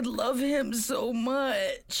 I love him so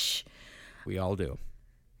much. We all do.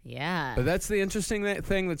 Yeah. But that's the interesting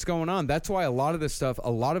thing that's going on. That's why a lot of this stuff, a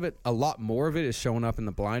lot more of it is showing up in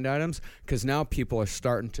the blind items, because now people are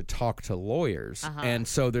starting to talk to lawyers. And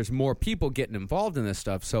so there's more people getting involved in this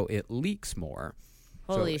stuff, so it leaks more.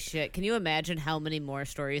 Holy shit. Can you imagine how many more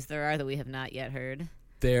stories there are that we have not yet heard?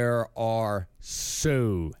 There are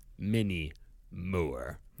so many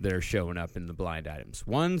more that are showing up in the blind items.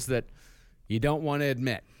 Ones that you don't want to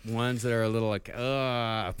admit. Ones that are a little like,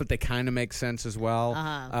 but they kind of make sense as well.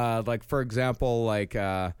 Like, for example,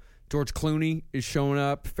 George Clooney is showing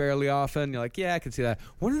up fairly often. You're like, yeah, I can see that.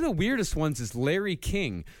 One of the weirdest ones is Larry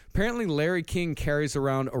King. Apparently, Larry King carries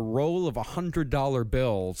around a roll of $100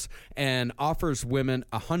 bills and offers women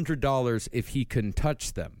 $100 if he can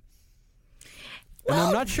touch them. And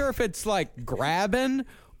I'm not sure if it's like grabbing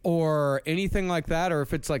or anything like that, or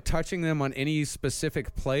if it's like touching them on any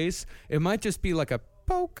specific place. It might just be like a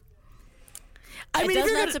poke. I mean, if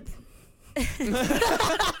you're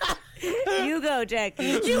You go,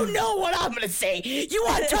 Jackie. You know what I'm going to say. You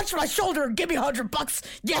want to touch my shoulder and give me $100?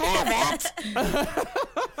 You have that.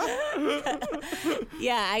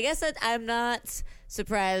 Yeah, I guess that I'm not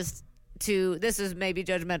surprised to, this is maybe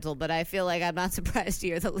judgmental, but I feel like I'm not surprised to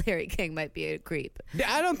hear that Larry King might be a creep.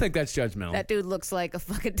 I don't think that's judgmental. That dude looks like a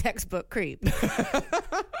fucking textbook creep.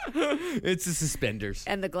 It's the suspenders.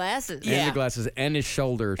 And the glasses. And the glasses. And his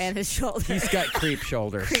shoulders. And his shoulders. He's got creep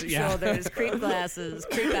shoulders. Creep shoulders, creep glasses,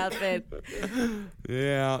 creep outfit.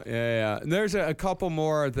 Yeah. And there's a couple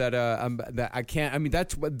more that that I can't. I mean,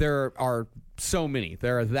 that's what there are. So many.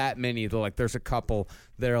 There are that many. There's a couple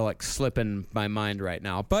that are like slipping my mind right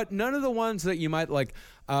now. But none of the ones that you might like,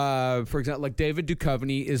 for example, like David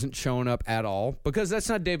Duchovny isn't showing up at all, because that's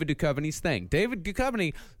not David Duchovny's thing. David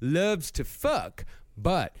Duchovny loves to fuck,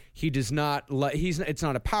 but he does not. It's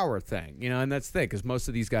not a power thing, and that's the thing, because most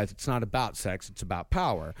of these guys, it's not about sex, it's about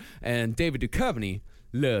power. And David Duchovny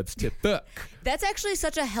loves to fuck. That's actually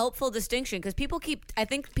such a helpful distinction, because I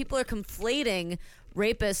think people are conflating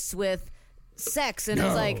rapists with sex, and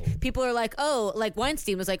it's like people are like, oh, like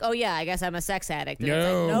Weinstein was like, oh yeah, I guess I'm a sex addict. And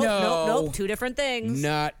it's like, nope, 2 different things.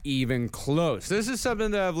 Not even close. This is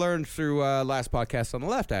something that I've learned through last podcast on the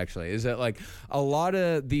left, actually, is that like a lot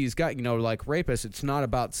of these guys, like rapists, it's not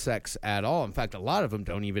about sex at all. In fact, a lot of them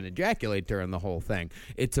don't even ejaculate during the whole thing.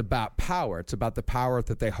 It's about power. It's about the power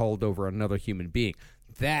that they hold over another human being.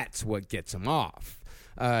 That's what gets them off.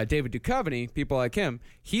 David Duchovny, people like him,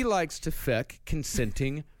 he likes to fuck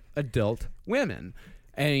consenting adult women.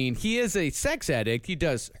 I mean, he is a sex addict. He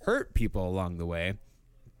does hurt people along the way,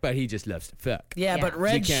 but he just loves to fuck. Yeah, but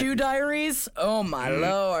Red Shoe Diaries? Oh, my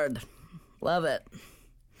Lord. Love it.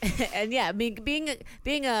 And yeah, being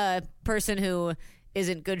a person who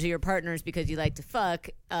isn't good to your partners because you like to fuck,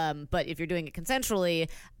 but if you're doing it consensually,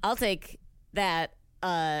 I'll take that.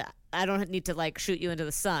 I don't need to like shoot you into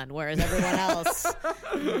the sun, whereas everyone else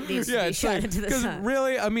needs to be shot into the sun.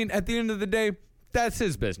 Really, I mean, at the end of the day, that's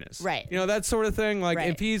his business, right? That sort of thing. Like,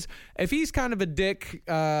 right. if he's kind of a dick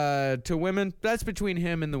to women, that's between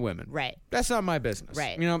him and the women, right? That's not my business,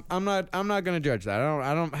 right? I'm not going to judge that.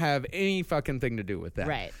 I don't have any fucking thing to do with that,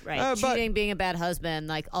 right? Cheating, being a bad husband,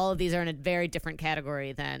 like all of these are in a very different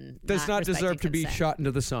category than does not deserve to consent. be shot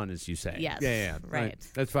into the sun, as you say. Yes, yeah, right.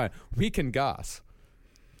 That's fine. We can goss.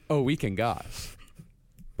 Oh, we can goss,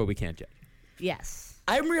 but we can't judge. Yes.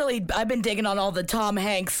 I've been digging on all the Tom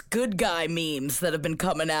Hanks good guy memes that have been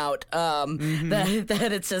coming out. That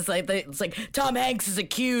it's just like, it's like Tom Hanks is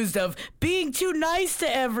accused of being too nice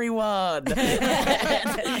to everyone.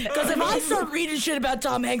 Because if I start reading shit about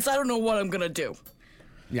Tom Hanks, I don't know what I'm going to do.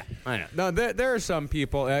 Yeah, I know. No, there are some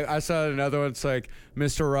people. I saw another one. It's like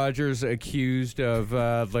Mr. Rogers accused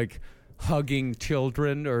of hugging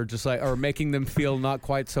children or just like, or making them feel not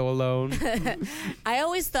quite so alone. I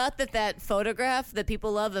always thought that photograph that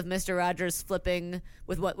people love of Mr. Rogers flipping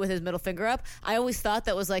with his middle finger up, I always thought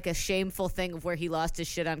that was like a shameful thing of where he lost his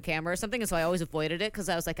shit on camera or something, and so I always avoided it because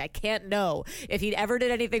I was like, I can't know. If he ever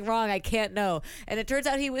did anything wrong, I can't know. And it turns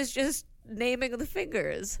out he was just naming the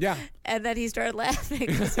fingers. Yeah. And then he started laughing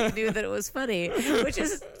because he knew that it was funny, which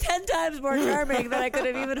is 10 times more charming than I could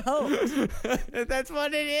have even hoped. That's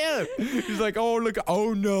what it is. He's like, oh, look.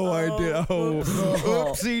 Oh, no, I did. Oh,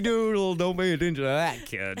 oopsie doodle. Don't pay attention to that,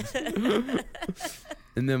 kids.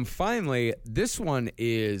 And then finally, this one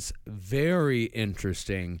is very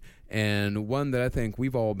interesting and one that I think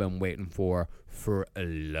we've all been waiting for a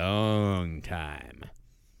long time.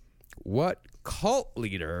 What cult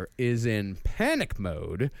leader is in panic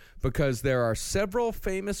mode because there are several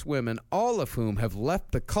famous women, all of whom have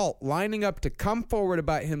left the cult, lining up to come forward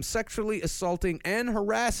about him sexually assaulting and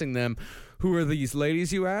harassing them? Who are these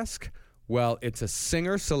ladies, you ask? Well, it's a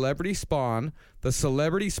singer, Celebrity Spawn, the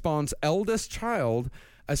Celebrity Spawn's eldest child,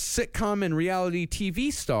 a sitcom and reality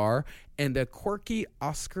TV star, and a quirky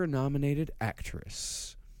Oscar-nominated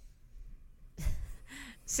actress.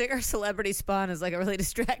 Singer Celebrity Spawn is like a really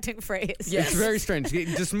distracting phrase. Yes. It's very strange.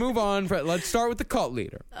 Just move on. Let's start with the cult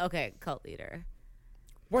leader. Okay, cult leader.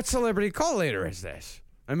 What celebrity cult leader is this?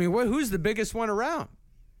 I mean, who's the biggest one around?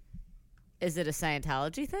 Is it a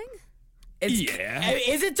Scientology thing? Yeah.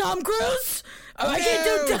 Is it Tom Cruise? Oh, No, I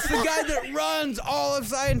can't do it's the guy that runs all of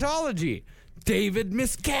Scientology. David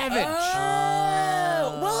Miscavige.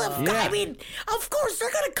 Well, Yeah. I mean, of course they're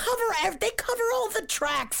gonna cover. They cover all the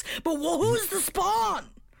tracks, but who's the Spawn?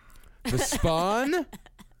 The Spawn,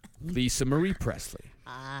 Lisa Marie Presley.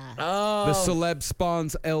 Oh, The celeb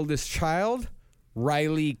Spawn's eldest child,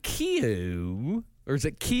 Riley Keough. Or is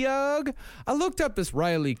it Keough? I looked up this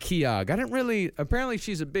Riley Keough. I didn't really... Apparently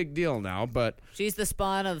she's a big deal now, but... She's the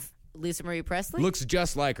spawn of Lisa Marie Presley? Looks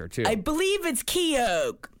just like her, too. I believe it's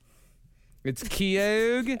Keough. It's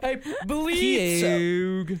Keough. I believe so.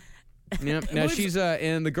 Keough. Yep. Now she's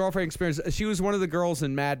in The Girlfriend Experience. She was one of the girls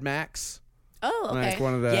in Mad Max. Oh, okay. Like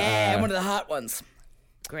one of the... Yeah, one of the hot ones.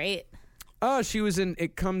 Great. Oh, she was in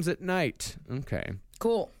It Comes at Night. Okay.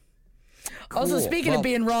 Cool. Also, speaking of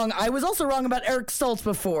being wrong, I was also wrong about Eric Stoltz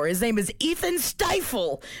before. His name is Ethan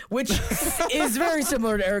Stifle, which is very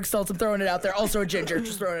similar to Eric Stoltz. I'm throwing it out there. Also a ginger.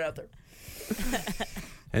 Just throwing it out there.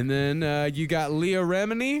 And then you got Leah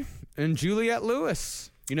Remini and Juliette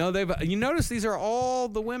Lewis. You know, you notice these are all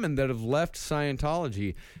the women that have left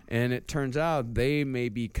Scientology, and it turns out they may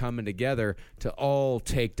be coming together to all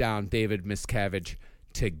take down David Miscavige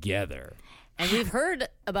together. And we've heard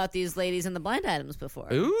about these ladies in the blind items before.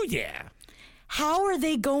 Ooh, yeah. How are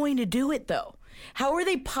they going to do it, though? How are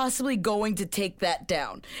they possibly going to take that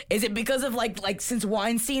down? Is it because of, like since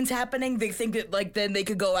Weinstein's happening, they think that, like, then they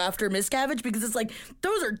could go after Miscavige? Because it's like,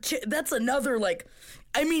 that's another, like,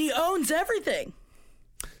 I mean, he owns everything.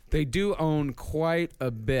 They do own quite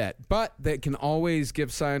a bit, but they can always give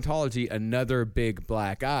Scientology another big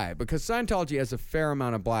black eye, because Scientology has a fair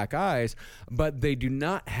amount of black eyes, but they do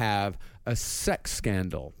not have a sex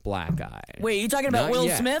scandal black eye. Wait, you talking about Not Will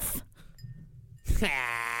yet. Smith?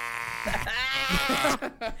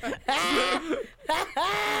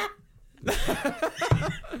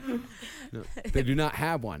 No, they do not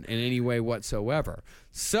have one in any way whatsoever.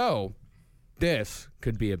 So this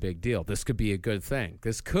could be a big deal. This could be a good thing.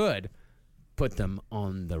 This could put them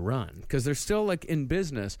on the run because they're still like in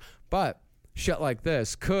business, but shit like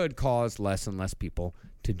this could cause less and less people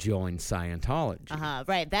to join Scientology.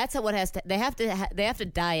 Right. That's what has to. They have to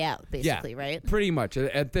die out, basically. Yeah, right. Pretty much.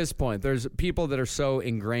 At this point, there's people that are so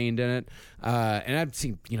ingrained in it, and I've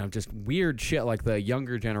seen just weird shit like the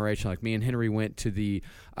younger generation. Like me and Henry went to the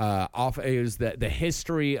it was the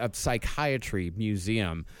History of Psychiatry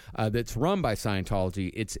Museum that's run by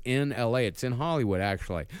Scientology. It's in L.A. It's in Hollywood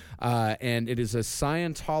actually, and it is a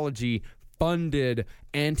Scientology funded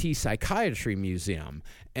anti-psychiatry museum,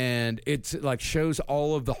 and it's like shows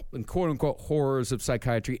all of the quote-unquote horrors of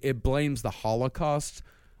psychiatry. It blames the Holocaust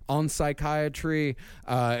on psychiatry.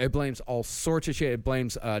 It blames all sorts of shit. It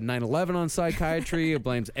blames 9/11 on psychiatry. It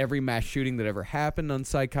blames every mass shooting that ever happened on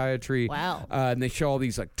psychiatry. Wow. And they show all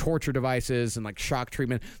these like torture devices and like shock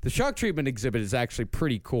treatment. The shock treatment exhibit is actually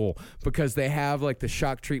pretty cool because they have like the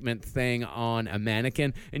shock treatment thing on a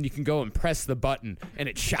mannequin, and you can go and press the button and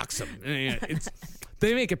it shocks them.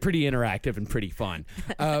 they make it pretty interactive and pretty fun.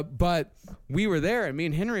 But we were there, and me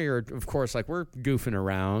and Henry are, of course, like, we're goofing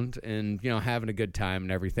around and, you know, having a good time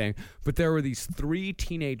and everything. But there were these 3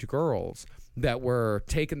 teenage girls that were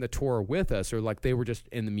taking the tour with us, or like they were just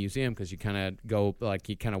in the museum because you kind of go, like,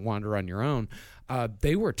 you kind of wander on your own.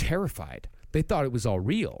 They were terrified. They thought it was all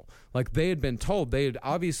real. Like, they had been told, they had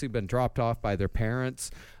obviously been dropped off by their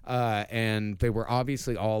parents, and they were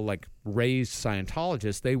obviously all, like, raised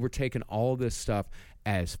Scientologists. They were taking all this stuff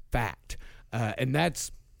as fact. And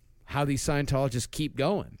that's how these Scientologists keep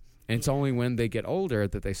going. And it's only when they get older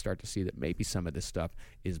that they start to see that maybe some of this stuff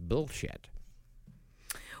is bullshit.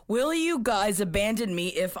 Will you guys abandon me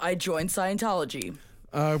if I join Scientology?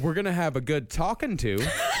 We're going to have a good talking to.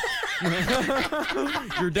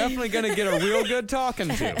 You're definitely going to get a real good talking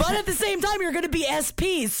to. But at the same time, you're going to be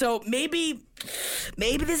SPs, so maybe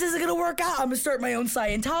this isn't going to work out. I'm going to start my own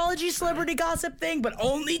Scientology celebrity gossip thing, but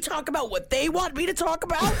only talk about what they want me to talk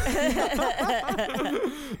about. I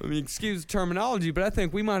mean, excuse the terminology, but I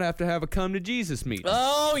think we might have to have a come to Jesus meeting.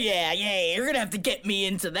 Oh, yeah. You're going to have to get me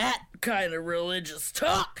into that kind of religious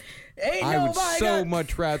talk. I would so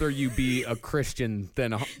much rather you be a Christian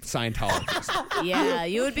than a Scientologist. Yeah,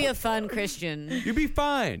 you would be a fun Christian. You'd be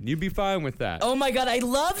fine. You'd be fine with that. Oh my God, I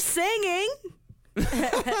love singing.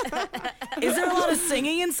 Is there a lot of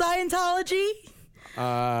singing in Scientology?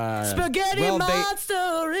 Spaghetti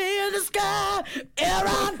monster in the sky.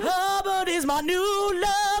 Aaron Hubbard is my new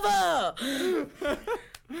lover.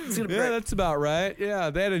 Yeah, that's about right. Yeah,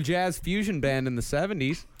 they had a jazz fusion band in the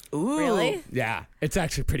 70s. Ooh. Really? Yeah, it's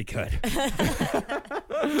actually pretty good. All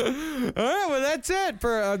right, well, that's it.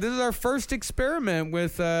 For this is our first experiment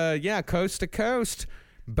with, Coast to Coast.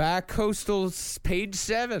 Back Coastal Page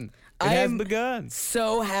 7. It has begun.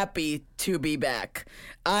 So happy to be back.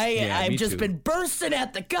 I've just been bursting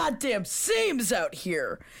at the goddamn seams out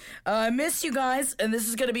here. I miss you guys, and this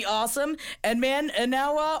is going to be awesome. And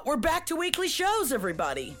now we're back to weekly shows,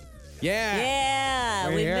 everybody. Yeah,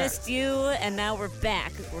 we here. missed you, and now we're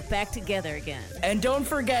back. We're back together again. And don't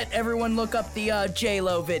forget, everyone, look up the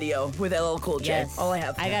J-Lo video with LL Cool J. Yes. All I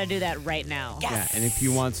have. I gotta do that right now. Yes. Yeah, and if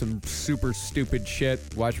you want some super stupid shit,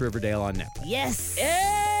 watch Riverdale on Netflix. Yes.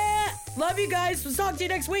 Yeah. Love you guys. We'll talk to you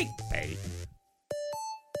next week. Bye.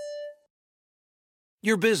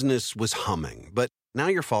 Your business was humming, but now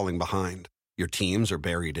you're falling behind. Your teams are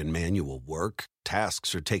buried in manual work,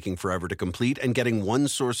 tasks are taking forever to complete, and getting one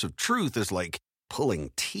source of truth is like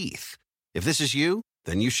pulling teeth. If this is you,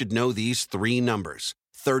 then you should know these 3 numbers.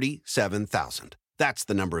 37,000. That's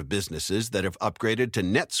the number of businesses that have upgraded to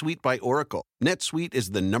NetSuite by Oracle. NetSuite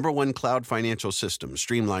is the #1 cloud financial system,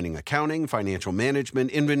 streamlining accounting, financial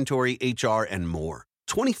management, inventory, HR, and more.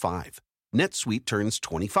 25. NetSuite turns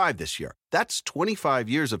 25 this year. That's 25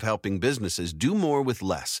 years of helping businesses do more with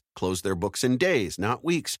less, close their books in days, not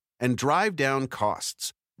weeks, and drive down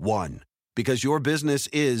costs. 1. Because your business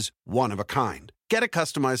is one of a kind. Get a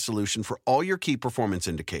customized solution for all your key performance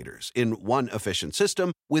indicators in one efficient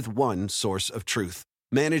system with one source of truth.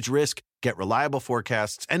 Manage risk, get reliable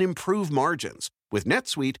forecasts, and improve margins. With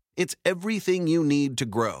NetSuite, it's everything you need to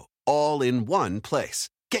grow, all in one place.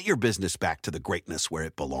 Get your business back to the greatness where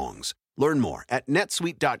it belongs. Learn more at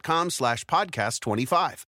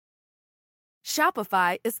netsuite.com/podcast25.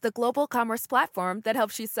 Shopify is the global commerce platform that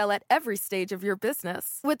helps you sell at every stage of your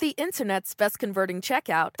business. With the internet's best converting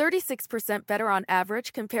checkout, 36% better on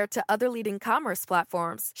average compared to other leading commerce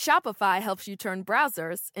platforms, Shopify helps you turn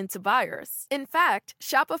browsers into buyers. In fact,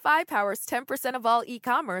 Shopify powers 10% of all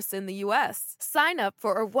e-commerce in the U.S. Sign up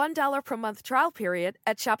for a $1 per month trial period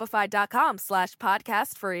at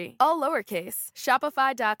shopify.com/podcast-free. All lowercase,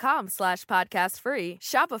 shopify.com/podcast-free,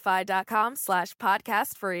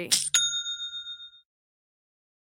 shopify.com/podcast-free.